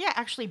arrived, Dorothea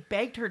actually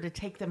begged her to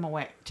take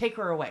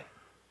her away.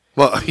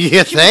 Well, you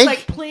she think? was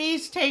like,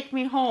 please take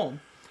me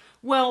home.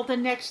 Well, the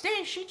next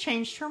day, she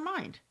changed her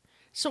mind.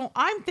 So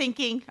I'm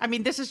thinking, I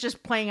mean, this is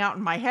just playing out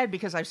in my head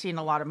because I've seen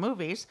a lot of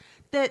movies,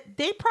 that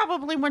they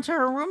probably went to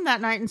her room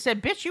that night and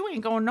said, bitch, you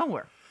ain't going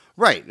nowhere.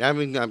 Right. I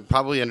mean, I'm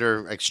probably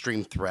under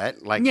extreme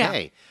threat. Like,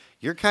 hey,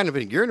 you're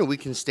in a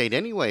weakened state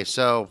anyway,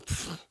 so.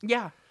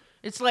 Yeah.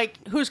 It's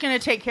like, who's going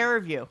to take care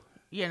of you?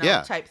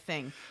 Type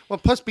thing. Well,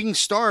 plus being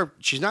starved,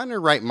 she's not in her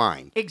right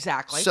mind.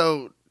 Exactly.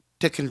 So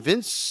to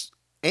convince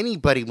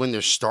anybody when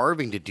they're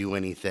starving to do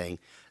anything,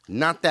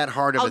 not that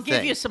hard of a thing. I'll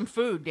give you some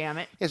food, damn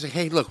it. It's like,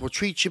 hey, look, we'll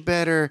treat you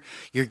better.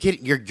 You're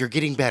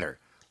getting better.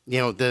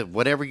 The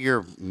whatever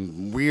your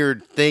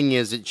weird thing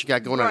is that you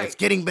got going on, it's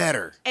getting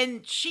better.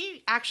 And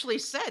she actually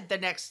said the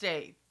next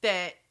day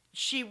that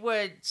she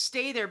would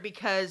stay there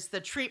because the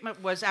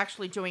treatment was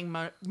actually doing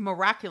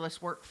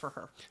miraculous work for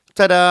her.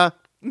 Ta-da!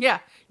 Yeah,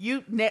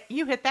 you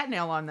hit that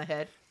nail on the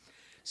head.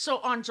 So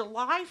on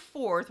July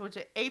 4th, which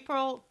is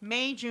April,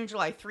 May, June,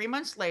 July, 3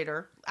 months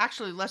later,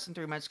 actually less than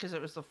 3 months because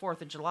it was the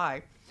 4th of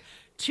July,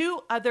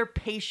 2 other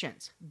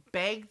patients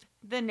begged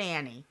the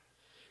nanny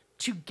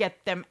to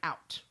get them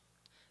out.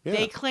 Yeah.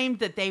 They claimed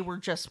that they were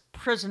just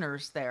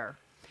prisoners there.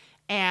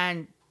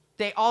 And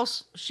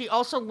she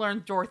also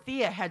learned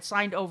Dorothea had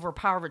signed over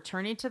power of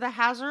attorney to the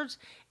Hazzards,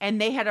 and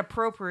they had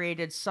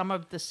appropriated some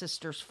of the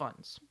sisters'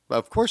 funds. Well,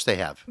 of course they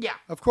have. Yeah.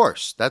 Of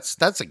course.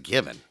 That's a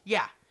given.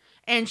 Yeah.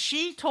 And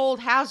she told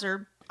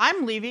Hazzard,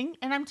 I'm leaving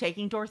and I'm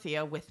taking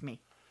Dorothea with me.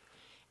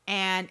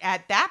 And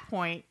at that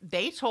point,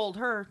 they told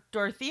her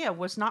Dorothea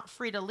was not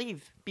free to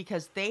leave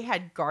because they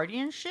had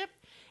guardianship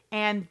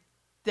and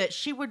that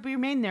she would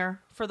remain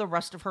there for the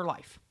rest of her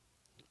life.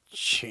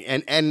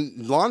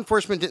 And law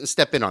enforcement didn't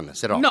step in on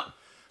this at all.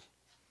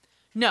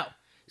 No.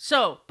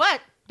 So,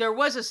 but there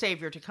was a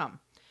savior to come.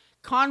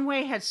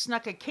 Conway had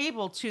snuck a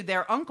cable to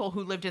their uncle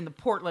who lived in the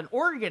Portland,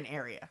 Oregon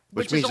area.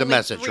 Which means a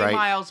message, right? 3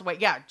 miles away.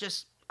 Yeah,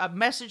 just a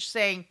message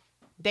saying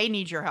they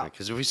need your help.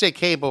 Because if we say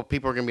cable,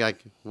 people are going to be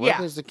like, what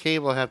does the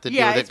cable have to do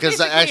with it? Because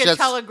it's a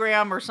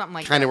telegram or something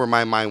like that. Kind of where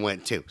my mind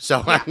went too.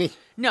 So, yeah. I mean...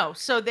 No,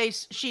 so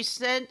she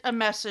sent a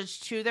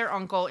message to their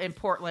uncle in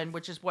Portland,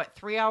 which is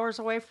 3 hours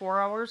away,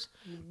 4 hours?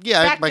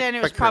 Yeah. Back then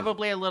it was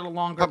probably a little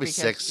longer. Probably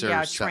 6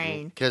 or something.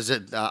 Train. Because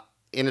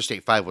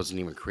Interstate 5 wasn't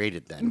even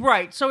created then.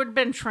 Right, so it had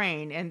been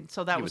train, and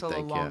so that was a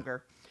little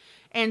longer.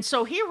 Yeah. And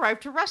so he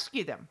arrived to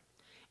rescue them.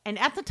 And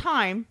at the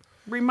time,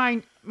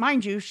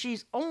 mind you,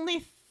 she's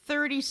only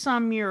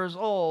 30-some years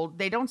old.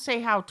 They don't say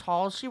how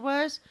tall she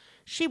was.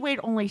 She weighed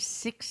only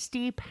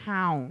 60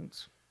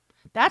 pounds.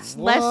 That's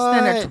less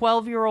than a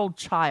 12-year-old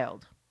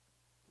child.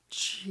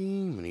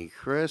 Jiminy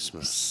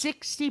Christmas.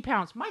 60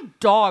 pounds. My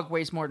dog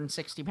weighs more than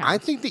 60 pounds. I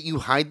think that you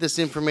hide this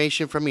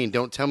information from me and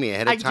don't tell me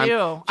ahead of time. I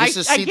do.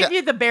 I give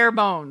you the bare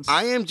bones.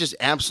 I am just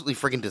absolutely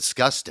freaking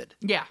disgusted.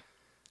 Yeah,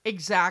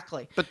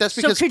 exactly. But that's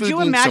because so could food you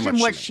means imagine so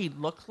much what to me. she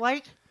looked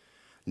like?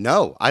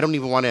 No, I don't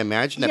even want to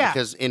imagine that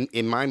because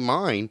in my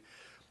mind,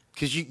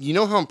 because you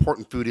know how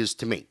important food is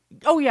to me.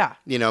 Oh, yeah.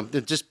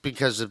 Just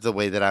because of the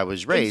way that I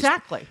was raised.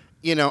 Exactly.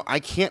 I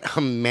can't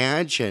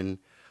imagine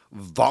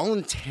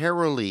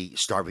voluntarily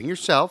starving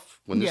yourself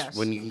when you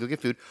can go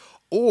get food,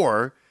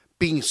 or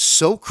being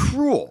so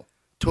cruel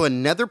to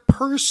another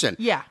person.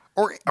 Yeah.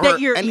 Or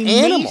that you're an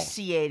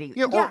emaciating.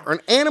 animal. Or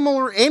an animal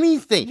or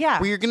anything. Yeah.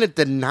 Where you're going to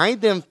deny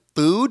them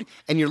food,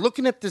 and you're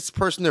looking at this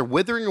person, they're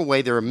withering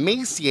away, they're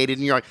emaciated,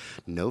 and you're like,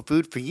 no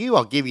food for you.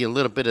 I'll give you a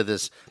little bit of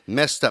this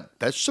messed up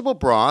vegetable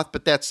broth,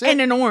 but that's it. And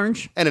an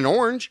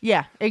orange.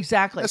 Yeah,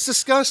 exactly. That's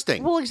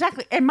disgusting. Well,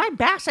 exactly. And my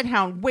basset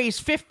hound weighs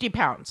 50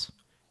 pounds.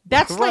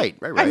 That's right.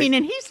 I mean,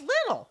 and he's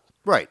little.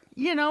 Right.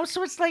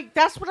 So it's like,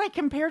 that's what I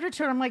compared it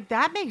to. And I'm like,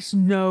 that makes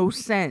no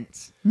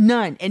sense.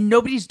 None. And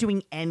nobody's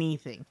doing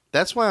anything.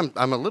 That's why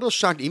I'm a little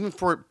shocked, even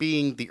for it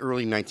being the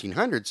early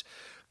 1900s,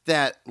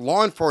 that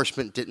law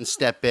enforcement didn't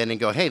step in and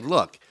go, hey,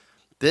 look,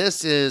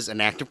 this is an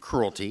act of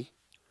cruelty.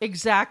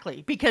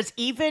 Exactly. Because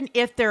even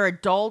if they're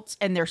adults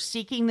and they're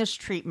seeking this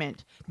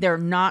treatment, they're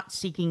not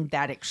seeking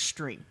that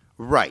extreme.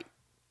 Right.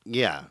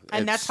 Yeah.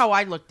 And that's how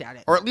I looked at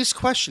it. Or at least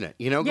question it,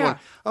 going,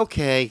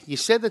 okay, you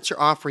said that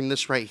you're offering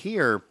this right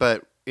here,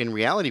 but in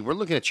reality, we're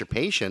looking at your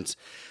patients.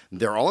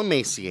 They're all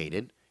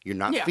emaciated. You're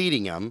not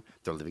feeding them.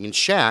 They're living in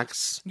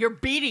shacks. You're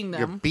beating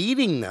them.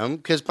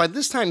 Because by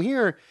this time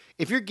here,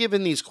 if you're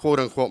giving these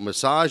quote-unquote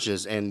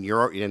massages and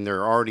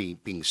they're already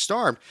being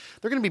starved,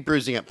 they're going to be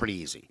bruising up pretty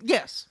easy.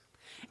 Yes.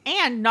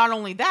 And not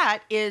only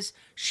that, is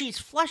she's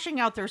flushing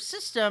out their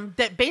system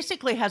that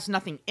basically has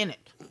nothing in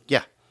it.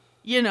 Yeah.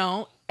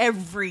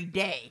 Every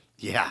day.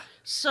 Yeah.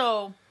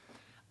 So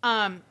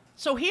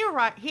he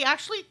arrived. He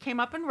actually came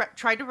up and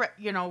tried to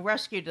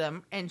rescue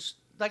them. And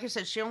like I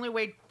said, she only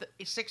weighed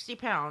 60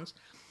 pounds.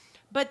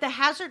 But the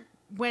Hazzard,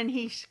 when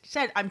he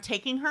said, I'm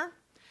taking her,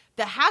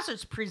 the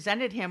Hazards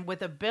presented him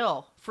with a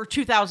bill for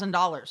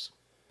 $2,000,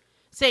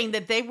 saying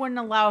that they wouldn't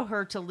allow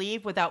her to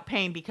leave without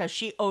paying because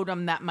she owed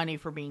them that money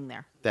for being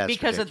there. That's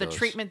because ridiculous. of the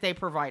treatment they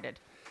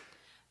provided.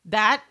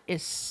 That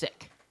is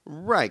sick.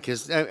 Right,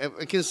 because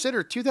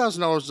consider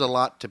 $2,000 is a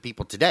lot to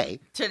people today.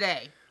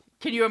 Today.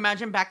 Can you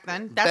imagine back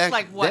then? That's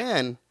like what?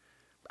 Then,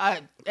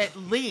 at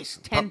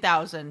least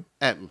 10,000.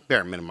 At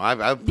bare minimum.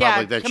 I would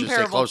probably venture to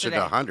say closer to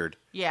 100.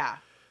 Yeah.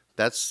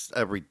 That's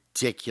a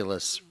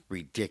ridiculous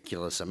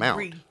amount.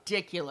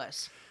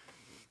 Ridiculous.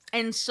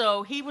 And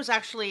so he was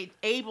actually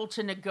able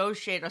to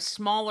negotiate a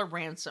smaller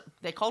ransom.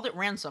 They called it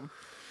ransom,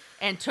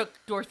 and took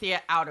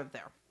Dorothea out of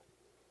there.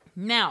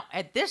 Now,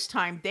 at this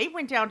time, they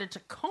went down to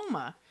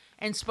Tacoma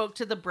and spoke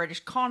to the British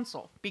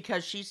consul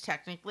because she's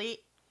technically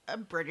a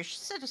British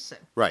citizen.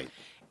 Right.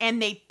 And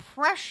they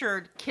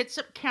pressured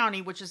Kitsap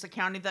County, which is the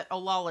county that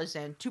Olala's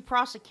in, to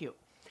prosecute.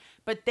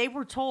 But they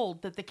were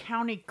told that the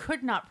county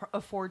could not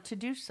afford to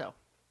do so.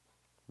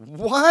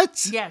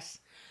 What? Yes.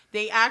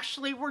 They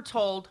actually were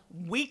told,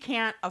 we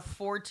can't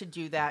afford to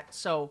do that,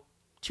 so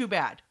too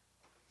bad.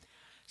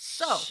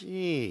 So,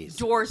 Jesus.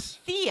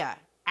 Dorothea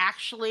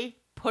actually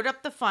put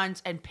up the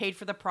funds and paid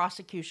for the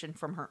prosecution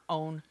from her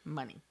own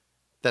money.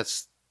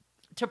 That's...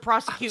 To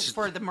prosecute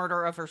for the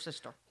murder of her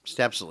sister. Just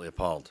absolutely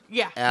appalled.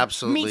 Yeah.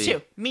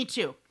 Absolutely. Me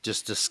too.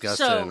 Just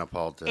disgusted and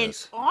appalled to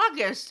this. In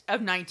August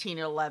of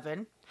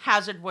 1911,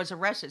 Hazzard was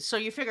arrested. So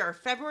you figure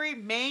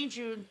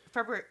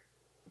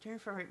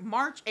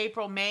March,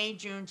 April, May,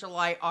 June,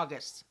 July,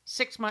 August.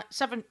 6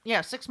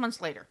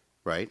 months later.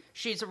 Right.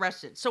 She's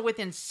arrested. So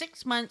within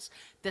 6 months,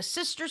 the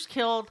sister's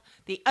killed,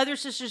 the other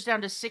sister's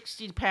down to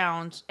 60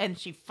 pounds, and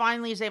she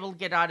finally is able to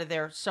get out of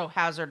there, so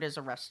Hazzard is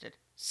arrested.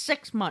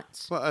 6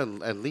 months.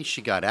 Well, at least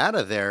she got out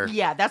of there.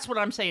 Yeah, that's what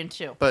I'm saying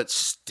too. But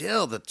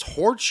still, the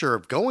torture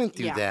of going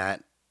through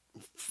that.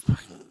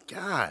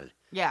 God.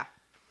 Yeah.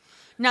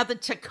 Now, the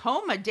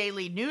Tacoma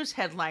Daily News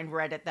headline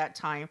read at that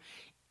time,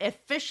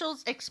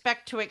 officials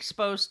expect to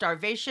expose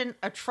starvation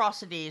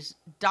atrocities,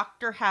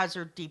 Dr.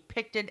 Hazzard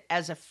depicted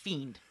as a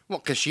fiend. Well,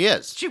 because she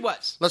is. She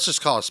was. Let's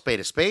just call a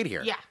spade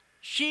here. Yeah.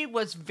 She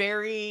was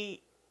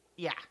very...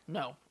 Yeah,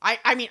 no.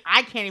 I mean,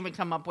 I can't even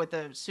come up with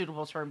a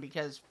suitable term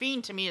because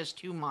fiend to me is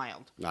too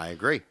mild. I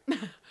agree.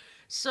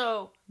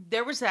 So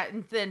there was that.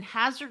 And then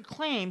Hazzard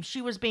claimed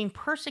she was being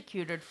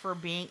persecuted for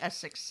being a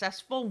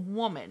successful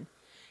woman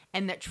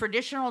and that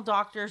traditional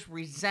doctors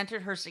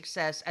resented her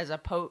success as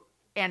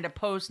and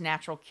opposed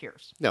natural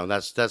cures. No,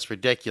 that's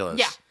ridiculous.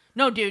 Yeah.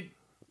 No, dude.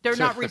 They're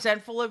not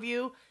resentful of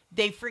you.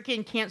 They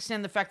freaking can't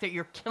stand the fact that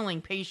you're killing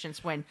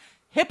patients when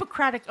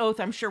Hippocratic Oath,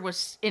 I'm sure,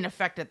 was in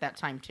effect at that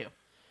time, too.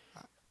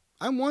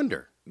 I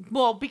wonder.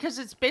 Well, because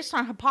it's based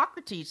on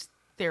Hippocrates'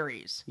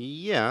 theories.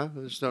 Yeah.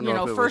 I just don't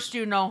know if it first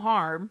do no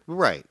harm.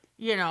 Right.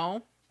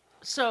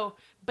 So,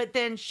 but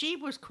then she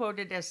was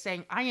quoted as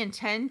saying, I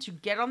intend to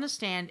get on the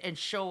stand and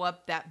show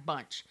up that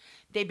bunch.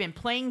 They've been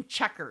playing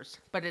checkers,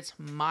 but it's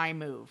my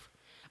move.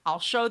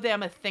 I'll show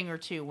them a thing or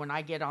two when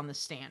I get on the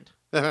stand.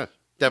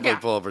 Definitely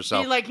full of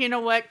herself. Be like, you know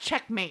what?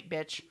 Checkmate,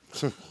 bitch.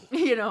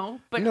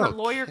 But her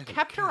lawyer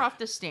kept her off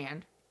the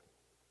stand.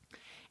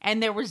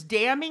 And there was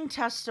damning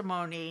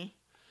testimony,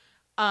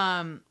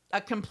 a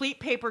complete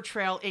paper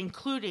trail,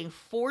 including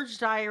forged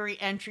diary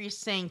entries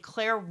saying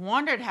Claire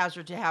wanted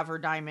Hazzard to have her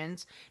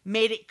diamonds,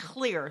 made it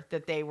clear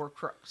that they were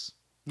crooks.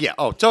 Yeah,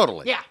 oh,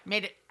 totally. Yeah,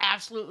 made it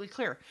absolutely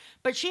clear.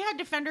 But she had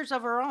defenders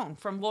of her own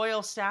from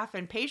loyal staff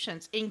and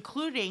patients,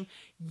 including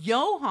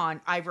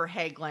Johann Ivar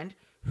Haglund,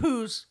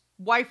 whose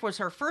wife was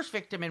her first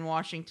victim in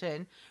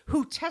Washington,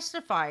 who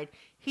testified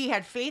he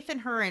had faith in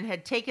her and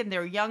had taken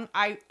young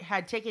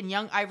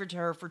Ivor to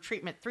her for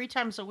treatment 3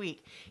 times a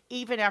week,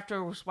 even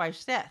after his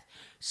wife's death.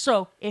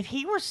 So if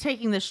he was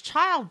taking this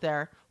child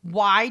there,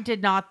 why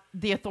did not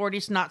the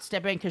authorities not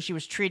step in because she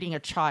was treating a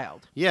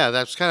child? Yeah,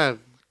 that's kind of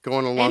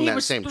going along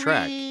that same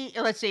track.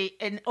 Let's see,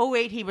 in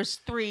 2008 he was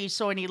 3,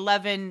 so in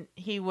 2011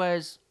 he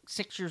was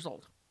 6 years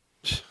old.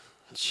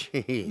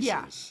 Jesus.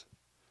 Yeah.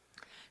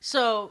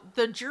 So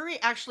the jury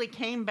actually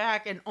came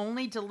back and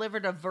only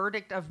delivered a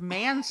verdict of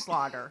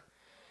manslaughter.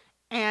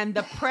 And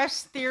the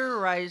press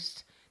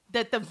theorized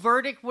that the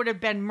verdict would have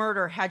been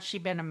murder had she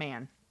been a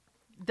man.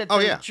 That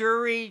the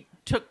jury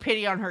took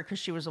pity on her because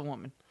she was a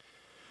woman.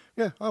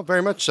 Yeah, oh,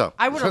 very much so.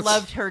 I would have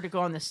loved her to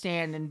go on the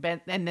stand and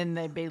then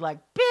they'd be like,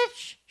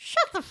 bitch,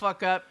 shut the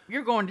fuck up.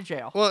 You're going to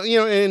jail. Well,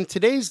 in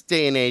today's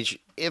day and age,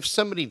 if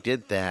somebody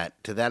did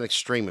that to that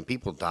extreme and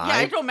people died...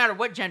 Yeah, it don't matter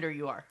what gender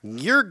you are.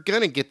 You're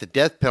going to get the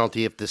death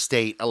penalty if the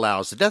state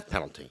allows the death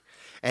penalty.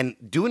 And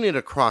doing it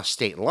across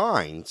state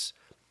lines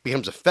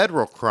becomes a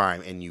federal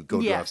crime, and you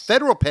go to a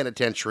federal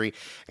penitentiary,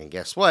 and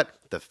guess what?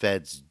 The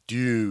feds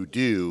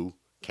do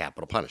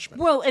capital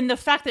punishment. Well, and the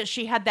fact that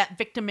she had that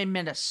victim in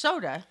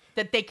Minnesota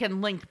that they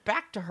can link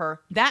back to her,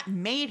 that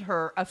made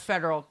her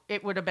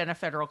it would have been a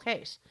federal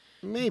case.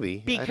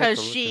 Maybe. Because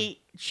she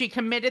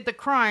committed the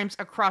crimes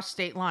across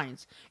state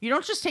lines. You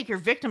don't just take your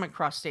victim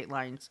across state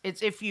lines.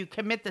 It's if you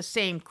commit the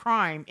same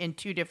crime in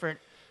 2 different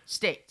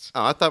states.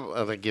 Oh, I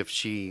thought like if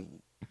she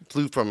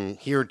flew from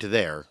here to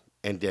there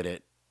and did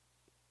it,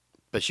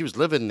 but she was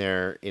living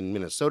there in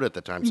Minnesota at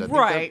the time. So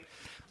I think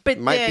but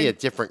might be a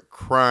different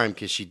crime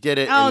because she did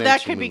it. Oh, and then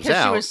that she could be moves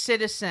because out. she was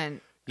citizen.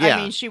 Yeah,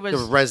 I mean, she was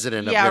a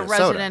resident of Minnesota.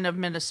 resident of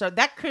Minnesota.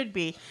 That could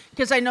be,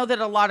 because I know that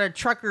a lot of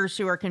truckers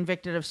who are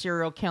convicted of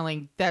serial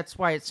killing, that's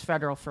why it's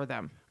federal for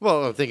them.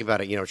 Well, think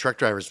about it. Truck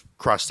drivers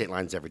cross state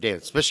lines every day,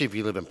 especially if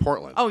you live in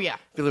Portland. Oh, yeah.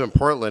 If you live in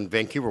Portland,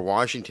 Vancouver,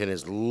 Washington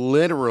is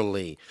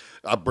literally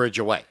a bridge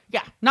away.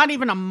 Yeah, not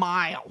even a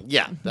mile.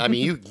 Yeah, I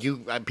mean,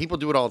 people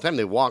do it all the time.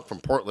 They walk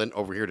from Portland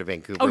over here to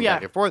Vancouver,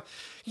 back and forth.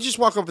 You just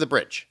walk over the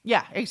bridge.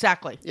 Yeah,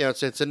 exactly.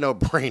 It's a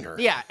no-brainer.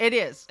 Yeah, it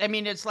is. I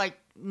mean, it's like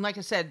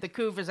I said, the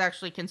Couve is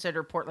actually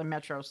considered Portland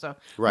Metro, so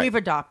right. We've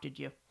adopted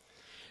you.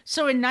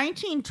 So in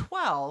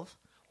 1912,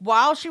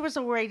 while she was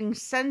awaiting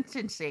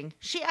sentencing,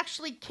 she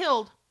actually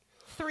killed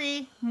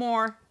 3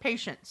 more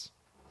patients: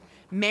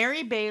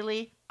 Mary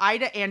Bailey,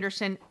 Ida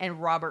Anderson,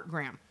 and Robert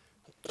Graham.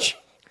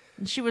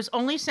 She was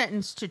only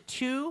sentenced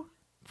to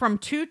from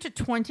 2 to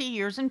 20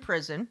 years in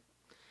prison,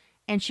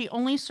 and she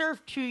only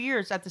served 2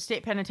 years at the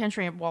state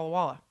penitentiary at Walla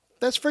Walla.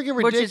 That's freaking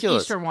ridiculous. Which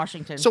is Eastern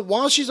Washington. So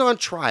while she's on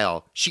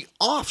trial, she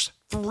offs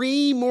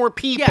 3 more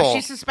people. Yeah,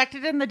 she's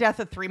suspected in the death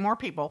of 3 more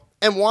people.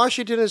 And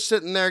Washington is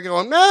sitting there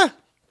going, nah.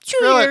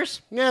 2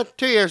 years. Yeah,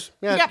 2 years.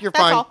 Yeah, you're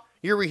that's fine. All.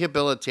 You're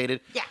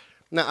rehabilitated. Yeah.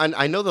 Now,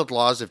 I know the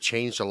laws have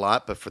changed a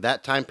lot, but for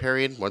that time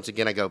period, once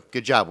again, I go,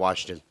 good job,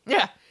 Washington.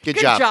 Yeah. Good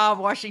job,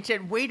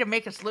 Washington. Way to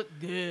make us look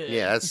good.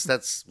 Yeah,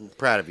 that's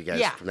proud of you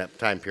guys from that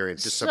time period.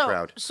 Just so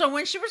proud. So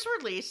when she was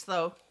released,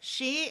 though,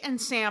 she and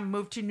Sam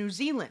moved to New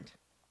Zealand.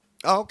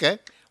 Oh, okay.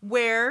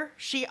 Where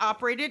she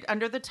operated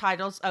under the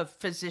titles of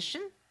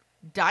physician,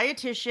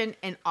 dietitian,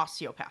 and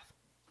osteopath.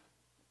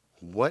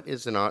 What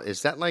is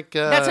is that like...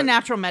 That's a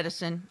natural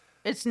medicine.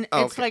 It's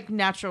like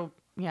natural,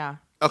 yeah.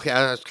 Okay,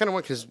 I was kind of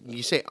wondering, because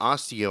you say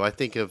osteo, I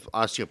think of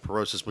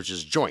osteoporosis, which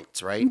is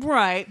joints, right?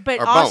 Right, but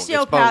or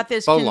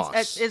osteopath bone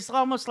loss. is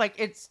almost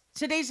like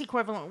today's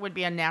equivalent would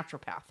be a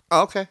naturopath.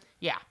 Oh, okay.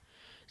 Yeah.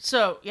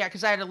 So, yeah,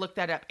 because I had to look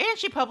that up. And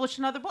she published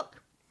another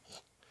book.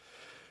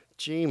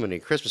 Jiminy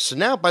Christmas. So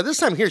now, by this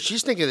time here,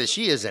 she's thinking that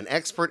she is an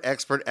expert.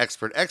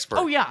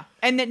 Oh, yeah.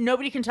 And that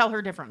nobody can tell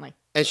her differently.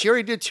 And she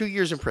already did 2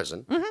 years in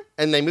prison. Mm-hmm.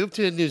 And they moved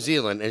to New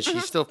Zealand, and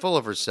she's still full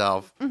of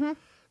herself. Mm-hmm.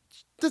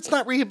 That's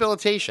not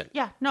rehabilitation.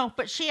 Yeah, no,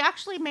 but she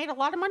actually made a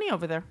lot of money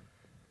over there.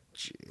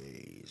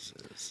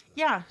 Jesus.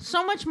 Yeah,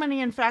 so much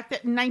money, in fact,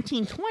 that in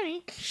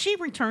 1920, she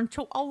returned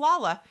to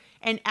Olalla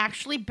and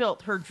actually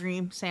built her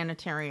dream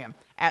sanitarium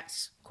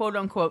at,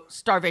 quote-unquote,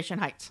 Starvation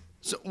Heights.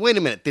 So, wait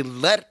a minute.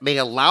 They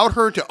allowed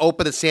her to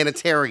open a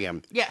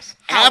sanitarium. Yes.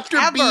 After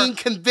being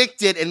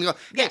convicted and go, hey,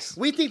 yes.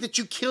 We think that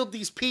you killed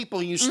these people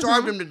and you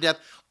starved them to death.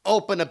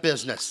 Open a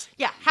business.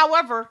 Yeah,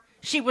 however...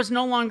 She was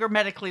no longer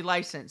medically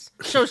licensed,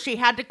 so she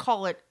had to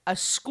call it a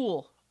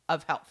school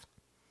of health.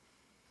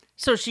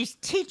 So she's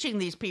teaching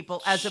these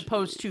people as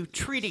opposed to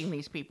treating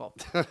these people.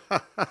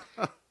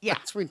 Yeah.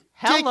 That's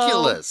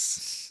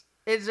ridiculous.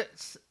 Hello. Is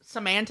it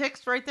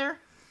semantics right there?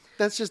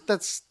 That's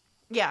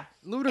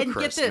ludicrous, and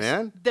get this,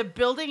 man. The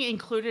building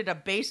included a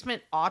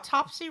basement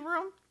autopsy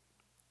room,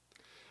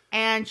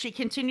 and she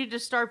continued to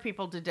starve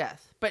people to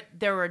death, but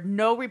there were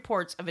no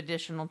reports of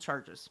additional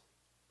charges.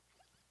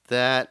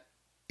 That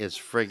is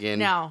friggin'...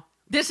 Now,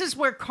 this is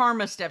where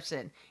karma steps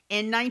in.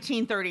 In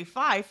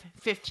 1935,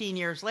 15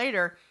 years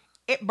later,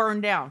 it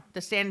burned down.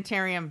 The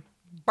sanitarium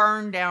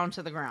burned down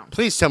to the ground.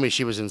 Please tell me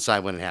she was inside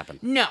when it happened.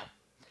 No.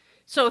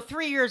 So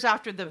 3 years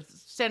after the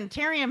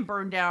sanitarium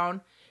burned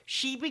down,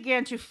 she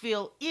began to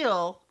feel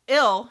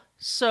ill,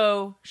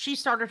 so she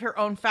started her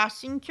own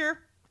fasting cure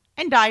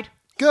and died.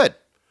 Good.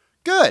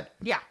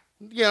 Yeah.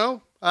 An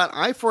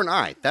eye for an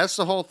eye. That's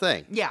the whole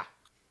thing. Yeah.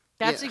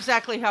 That's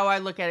exactly how I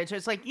look at it. So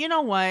it's like, you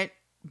know what,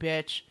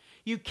 bitch?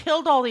 You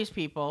killed all these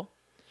people.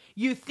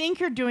 You think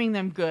you're doing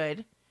them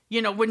good,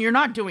 when you're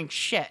not doing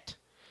shit.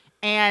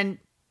 And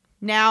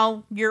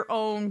now your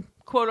own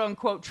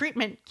quote-unquote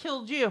treatment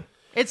killed you.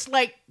 It's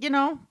like,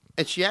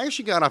 And she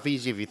actually got off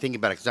easy if you think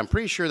about it, because I'm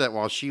pretty sure that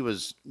while she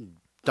was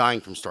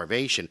dying from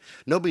starvation,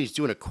 nobody's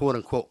doing a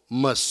quote-unquote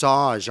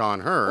massage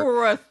on her.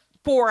 Or a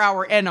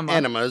 4-hour enema.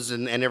 Enemas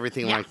and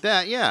everything like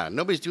that. Yeah,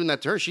 nobody's doing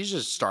that to her. She's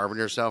just starving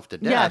herself to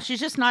death. Yeah, she's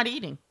just not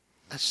eating.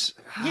 That's,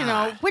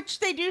 which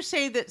they do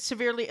say that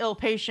severely ill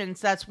patients,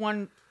 that's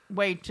one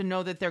way to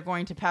know that they're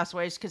going to pass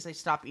away is because they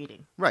stop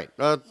eating. Right.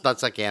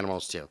 That's like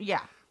animals, too. Yeah,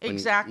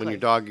 exactly. When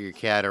your dog or your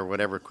cat or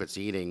whatever quits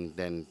eating,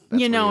 then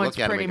that's when you look it's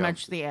at pretty them and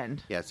much the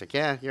end. Yeah, it's like,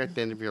 you're at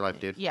the end of your life,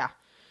 dude. Yeah.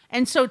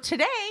 And so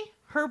today,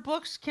 her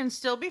books can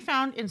still be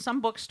found in some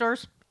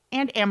bookstores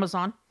and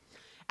Amazon.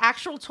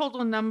 Actual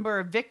total number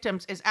of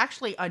victims is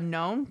actually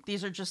unknown.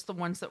 These are just the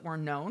ones that were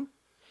known.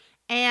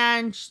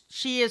 And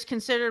she is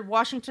considered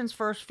Washington's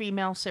first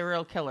female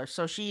serial killer.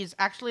 So she's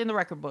actually in the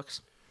record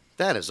books.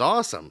 That is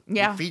awesome.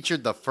 Yeah. You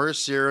featured the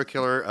first serial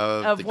killer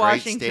of the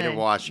great state of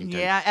Washington.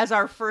 Yeah, as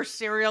our first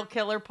serial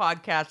killer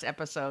podcast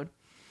episode.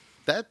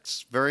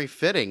 That's very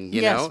fitting,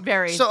 you know? Yes,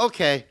 very. So,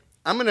 okay,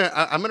 I'm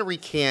gonna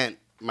recant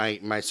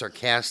my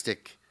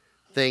sarcastic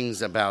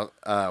things about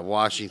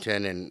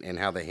Washington and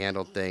how they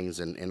handled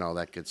things and all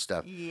that good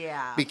stuff.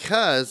 Yeah.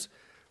 Because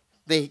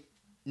they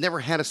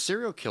never had a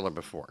serial killer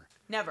before.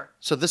 Never.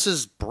 So this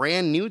is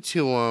brand new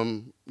to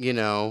them,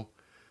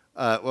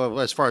 well,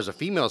 as far as a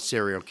female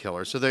serial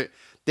killer. So they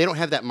don't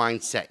have that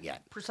mindset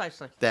yet.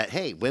 Precisely. That,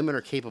 hey, women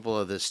are capable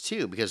of this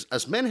too, because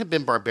us men have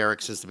been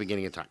barbaric since the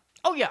beginning of time.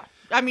 Oh, yeah.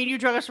 I mean, you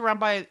drug us around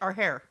by our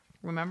hair,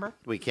 remember?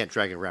 We can't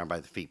drag it around by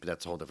the feet, but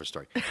that's a whole different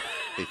story.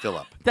 They fill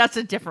up. That's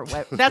a different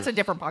way. That's a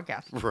different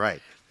podcast.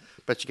 Right.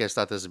 Bet you guys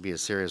thought this would be a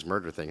serious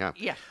murder thing, huh?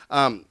 Yeah.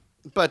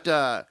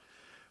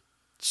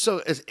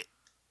 So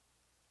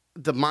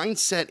the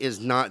mindset is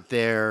not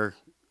there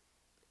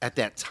at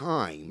that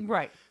time.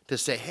 Right. To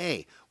say,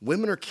 hey,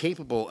 women are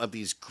capable of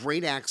these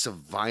great acts of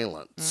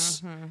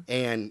violence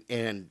and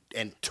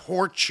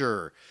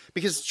torture,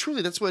 because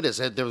truly that's what it is.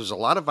 There was a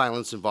lot of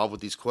violence involved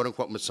with these quote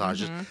unquote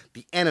massages.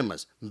 The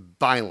enemas,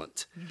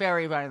 violent,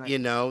 very violent. You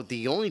know,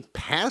 the only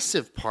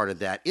passive part of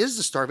that is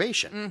the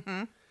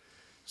starvation.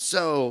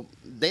 So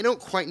they don't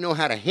quite know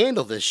how to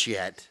handle this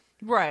yet,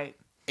 right?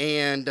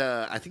 And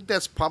I think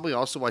that's probably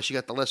also why she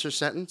got the lesser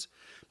sentence,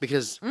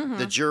 because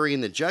the jury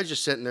and the judge is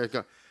sitting there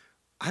going,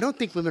 I don't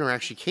think women are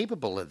actually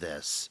capable of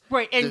this.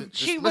 Right, and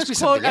she was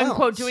quote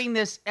unquote doing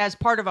this as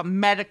part of a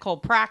medical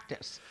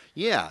practice.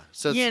 Yeah,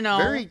 so it's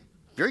very,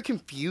 very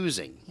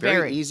confusing.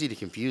 Very easy to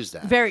confuse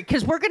that. Very,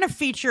 because we're going to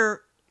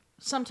feature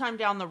sometime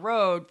down the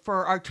road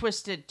for our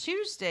Twisted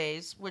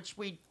Tuesdays, which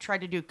we try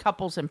to do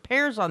couples and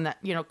pairs on that.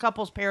 You know,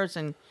 couples, pairs,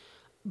 and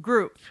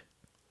group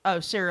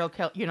of serial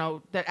killers. You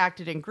know, that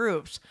acted in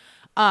groups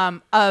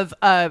of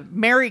a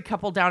married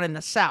couple down in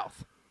the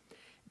South.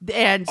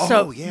 And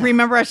so,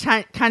 remember I was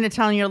kind of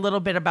telling you a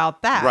little bit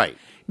about that. Right.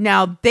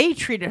 Now, they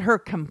treated her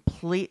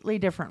completely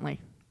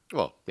differently.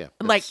 Well, yeah.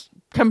 Like,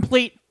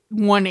 complete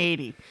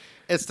 180.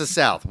 It's the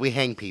South. We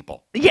hang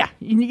people. Yeah.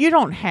 You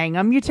don't hang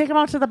them. You take them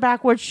out to the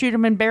backwoods, shoot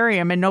them, and bury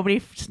them, and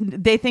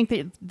they think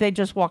that they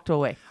just walked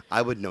away.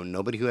 I would know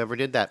nobody who ever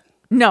did that.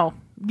 No.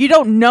 You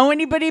don't know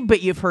anybody,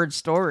 but you've heard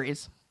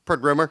stories.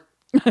 Heard rumor.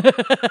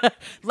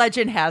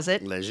 Legend has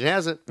it. Legend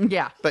has it.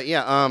 Yeah. But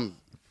yeah,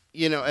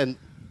 you know, and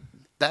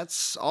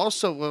that's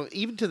also, well,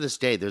 even to this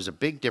day, there's a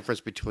big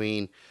difference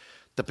between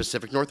the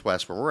Pacific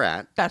Northwest, where we're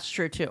at. That's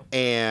true, too.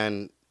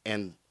 And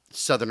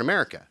Southern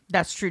America.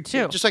 That's true,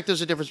 too. Just like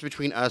there's a difference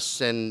between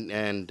us and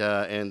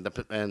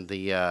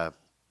the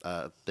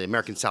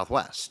American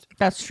Southwest.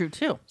 That's true,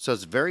 too. So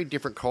it's very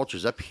different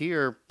cultures. Up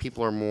here,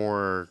 people are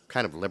more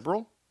kind of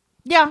liberal.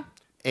 Yeah.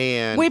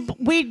 And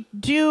we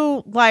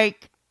do,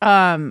 like,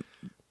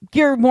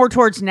 gear more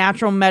towards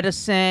natural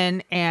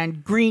medicine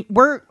and green.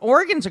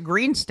 Oregon's a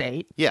green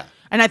state. Yeah.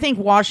 And I think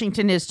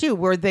Washington is too,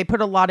 where they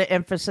put a lot of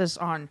emphasis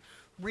on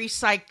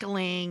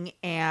recycling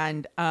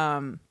and,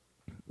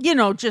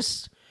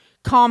 just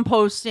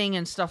composting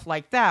and stuff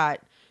like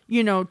that,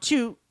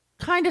 to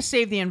kind of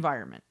save the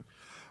environment.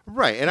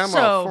 Right. And I'm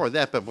all for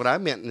that. But what I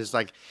meant is,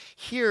 like,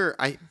 here,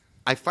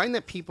 I find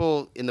that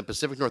people in the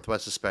Pacific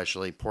Northwest,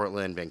 especially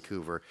Portland,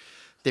 Vancouver,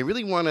 they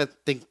really want to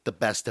think the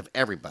best of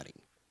everybody.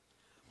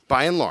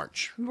 By and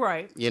large.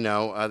 Right.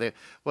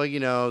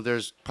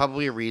 There's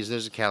probably a reason,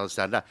 there's a catalyst,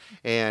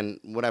 And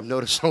what I've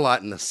noticed a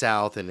lot in the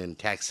South and in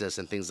Texas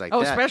and things like that.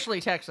 Oh,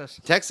 especially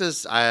Texas.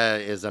 Texas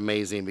is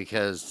amazing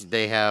because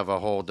they have a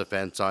whole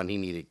defense on he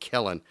needed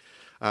killing.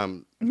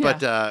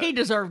 But he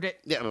deserved it.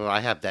 Yeah, well,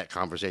 I have that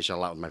conversation a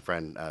lot with my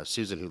friend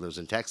Susan, who lives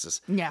in Texas.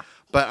 Yeah.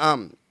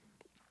 But,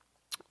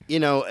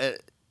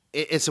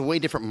 it's a way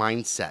different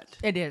mindset.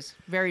 It is.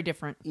 Very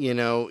different.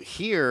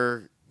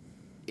 Here,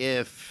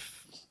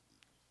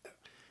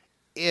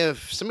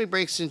 if somebody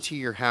breaks into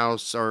your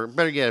house, or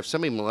better yet, if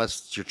somebody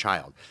molests your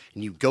child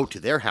and you go to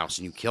their house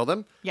and you kill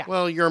them,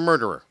 well, you're a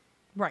murderer.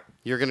 Right.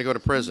 You're going to go to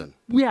prison.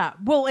 Yeah.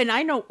 Well, and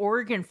I know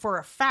Oregon for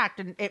a fact,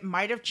 and it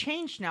might have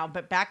changed now,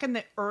 but back in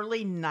the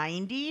early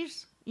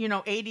 90s,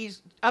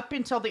 80s, up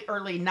until the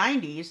early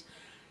 90s,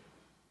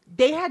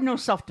 they had no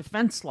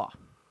self-defense law.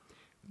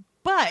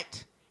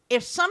 But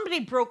if somebody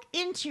broke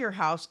into your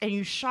house and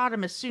you shot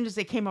them as soon as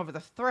they came over the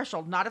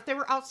threshold, not if they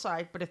were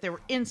outside, but if they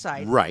were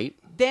inside, right,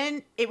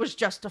 then it was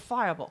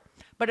justifiable.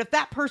 But if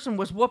that person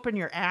was whooping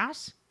your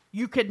ass,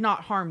 you could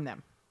not harm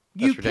them.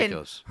 You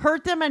can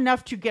hurt them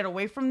enough to get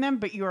away from them,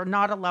 but you are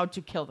not allowed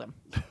to kill them.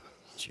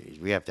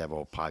 Jeez, we have to have a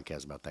whole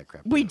podcast about that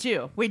crap. We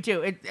do.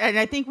 And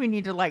I think we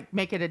need to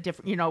make it a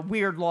different,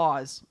 weird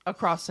laws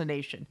across the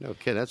nation.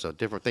 Okay, that's a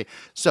different thing.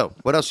 So,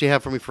 what else do you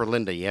have for me for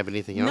Linda? You have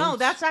anything else? No,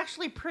 that's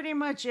actually pretty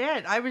much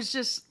it. I was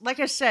just, like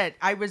I said,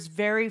 I was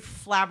very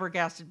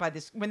flabbergasted by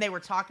this. When they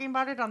were talking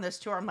about it on this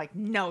tour, I'm like,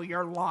 no,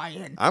 you're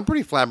lying. I'm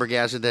pretty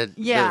flabbergasted that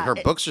her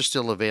books are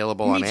still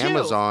available on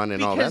Amazon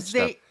and all that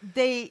stuff.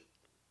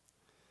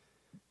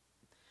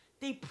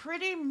 They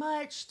pretty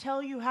much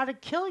tell you how to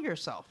kill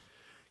yourself.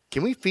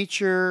 Can we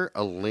feature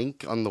a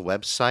link on the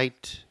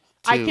website?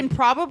 I can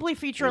probably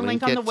feature a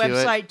link on the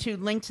website to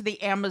link to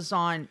the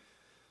Amazon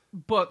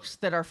books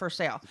that are for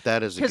sale.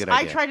 That is a good idea.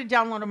 Because I tried to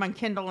download them on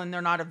Kindle and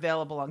they're not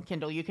available on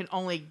Kindle. You can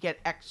only get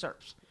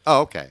excerpts.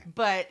 Oh, okay.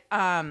 But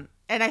and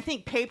I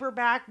think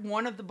paperback,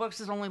 one of the books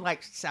is only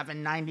like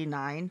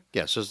 $7.99.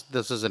 Yeah, so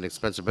this isn't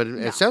expensive, but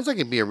it sounds like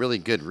it'd be a really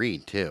good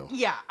read too.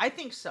 Yeah, I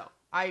think so.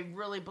 I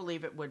really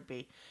believe it would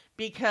be.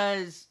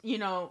 Because,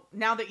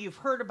 now that you've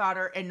heard about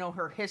her and know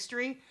her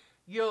history,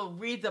 you'll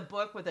read the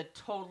book with a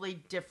totally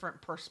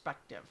different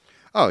perspective.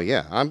 Oh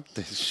yeah, I'm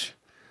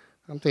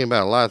thinking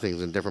about a lot of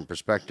things in different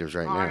perspectives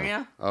right now. Are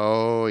you?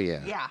 Oh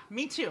yeah. Yeah,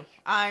 me too.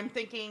 I'm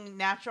thinking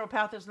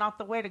naturopath is not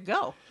the way to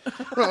go.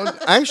 Well,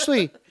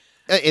 actually,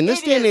 in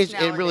this day and age,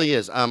 nowadays. it really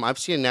is. I've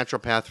seen a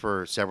naturopath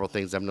for several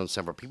things. I've known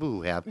several people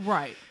who have.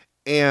 Right.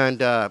 And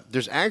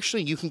there's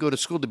actually, you can go to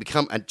school to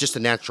become just a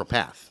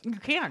naturopath. You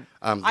can.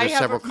 There's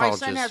several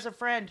colleges. My son has a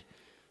friend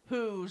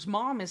whose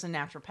mom is a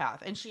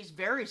naturopath, and she's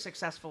very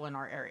successful in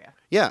our area.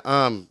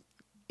 Yeah.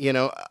 You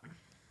know,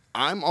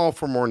 I'm all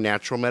for more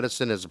natural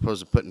medicine as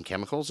opposed to putting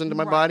chemicals into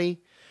my body.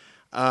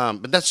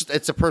 But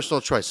it's a personal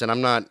choice, and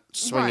I'm not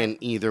swinging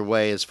either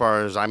way as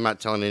far as I'm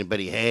not telling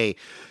anybody, hey,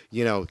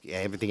 you know,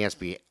 everything has to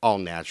be all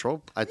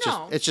natural.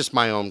 It's just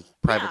my own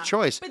private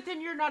choice. But then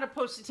you're not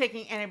opposed to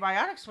taking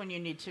antibiotics when you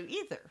need to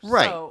either.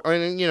 Right. So. Or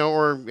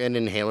an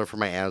inhaler for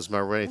my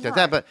asthma or anything like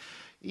that. But,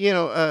 you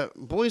know,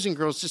 boys and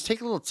girls, just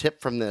take a little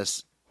tip from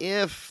this.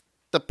 If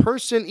the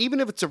person, even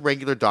if it's a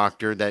regular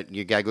doctor that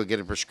you got to go get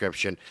a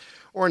prescription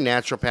or a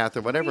naturopath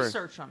or whatever.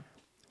 Research them.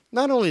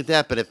 Not only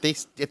that, but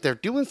if they're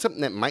doing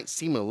something that might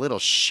seem a little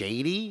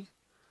shady.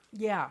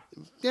 Yeah,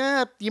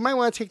 you might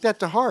want to take that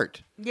to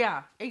heart.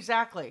 Yeah,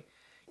 exactly.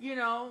 You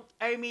know,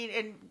 I mean,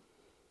 and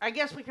I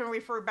guess we can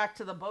refer back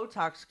to the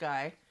Botox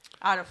guy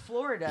out of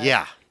Florida.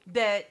 Yeah.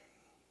 That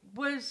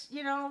was,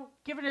 you know,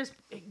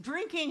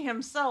 drinking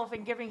himself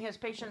and giving his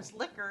patients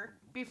liquor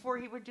before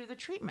he would do the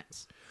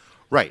treatments.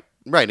 Right,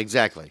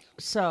 exactly.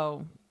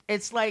 So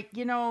it's like,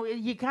 you know,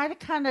 you gotta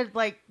kind of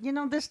like, you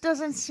know, this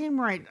doesn't seem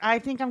right. I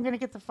think I'm gonna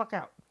get the fuck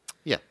out.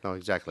 Yeah, no,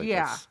 exactly.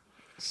 Yeah.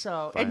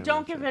 So, and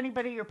don't give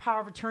anybody your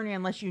power of attorney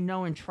unless you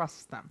know and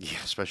trust them. Yeah,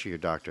 especially your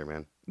doctor,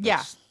 man.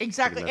 That's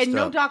exactly. And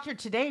no doctor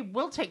today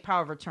will take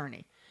power of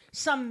attorney.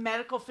 Some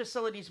medical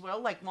facilities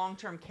will, like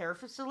long-term care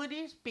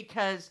facilities,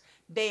 because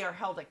they are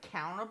held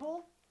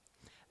accountable.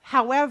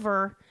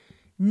 However,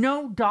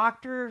 no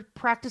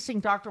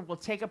practicing doctor will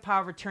take a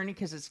power of attorney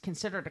because it's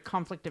considered a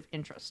conflict of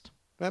interest.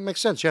 That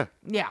makes sense, yeah.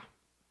 Yeah.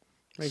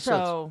 Makes sense.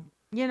 So,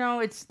 you know,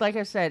 it's like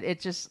I said,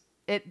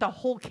 the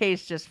whole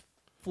case just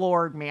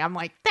floored me. I'm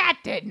like, that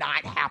did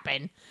not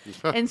happen.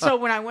 And so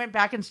when I went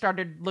back and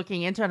started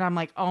looking into it, I'm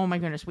like, oh my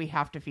goodness, we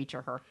have to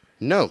feature her.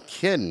 No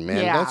kidding,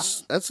 man. Yeah.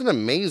 That's an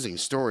amazing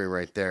story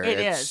right there.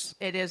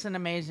 It is an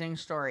amazing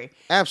story.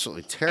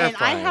 Absolutely terrifying.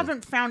 And I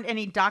haven't found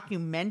any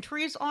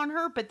documentaries on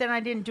her, but then I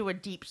didn't do a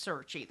deep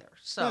search either.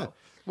 So, yeah.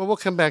 Well, we'll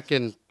come back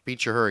and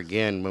feature her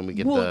again when we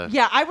get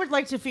yeah, I would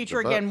like to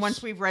feature again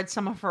once we've read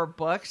some of her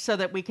books so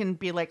that we can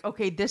be like,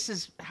 okay, this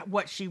is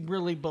what she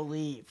really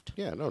believed.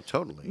 Yeah, no,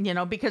 totally. You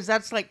know, because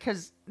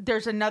because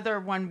there's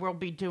another one we'll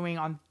be doing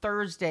on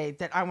Thursday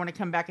that I want to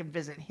come back and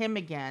visit him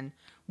again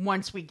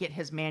once we get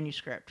his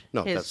manuscript.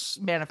 No, his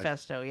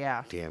manifesto,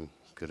 yeah. Damn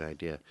good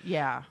idea.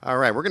 Yeah. All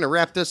right, we're going to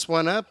wrap this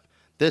one up.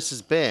 This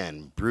has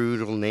been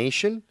Brutal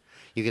Nation.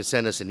 You can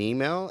send us an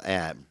email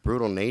at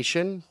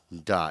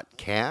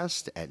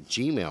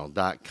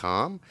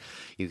brutalnation.cast@gmail.com.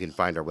 You can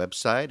find our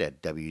website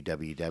at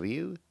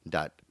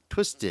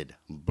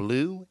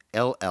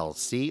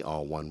www.twistedbluellc,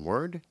 all one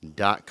word,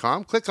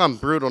 .com. Click on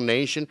Brutal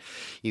Nation.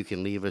 You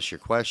can leave us your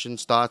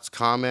questions, thoughts,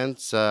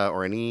 comments,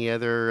 or any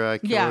other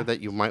killer that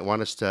you might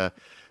want us to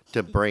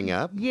bring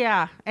up.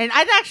 Yeah. And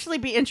I'd actually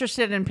be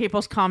interested in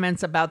people's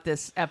comments about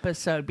this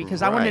episode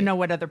because I want to know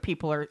what other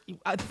people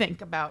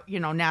think about, you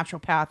know,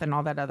 naturopath and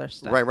all that other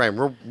stuff. Right.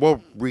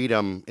 We'll read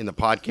them in the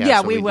podcast.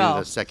 Yeah, we will. Do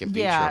the second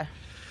feature. Yeah.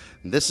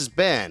 This has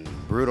been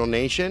Brutal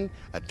Nation,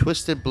 a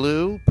Twisted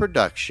Blue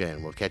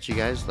production. We'll catch you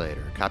guys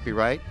later.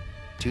 Copyright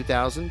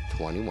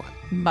 2021.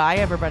 Bye,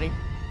 everybody.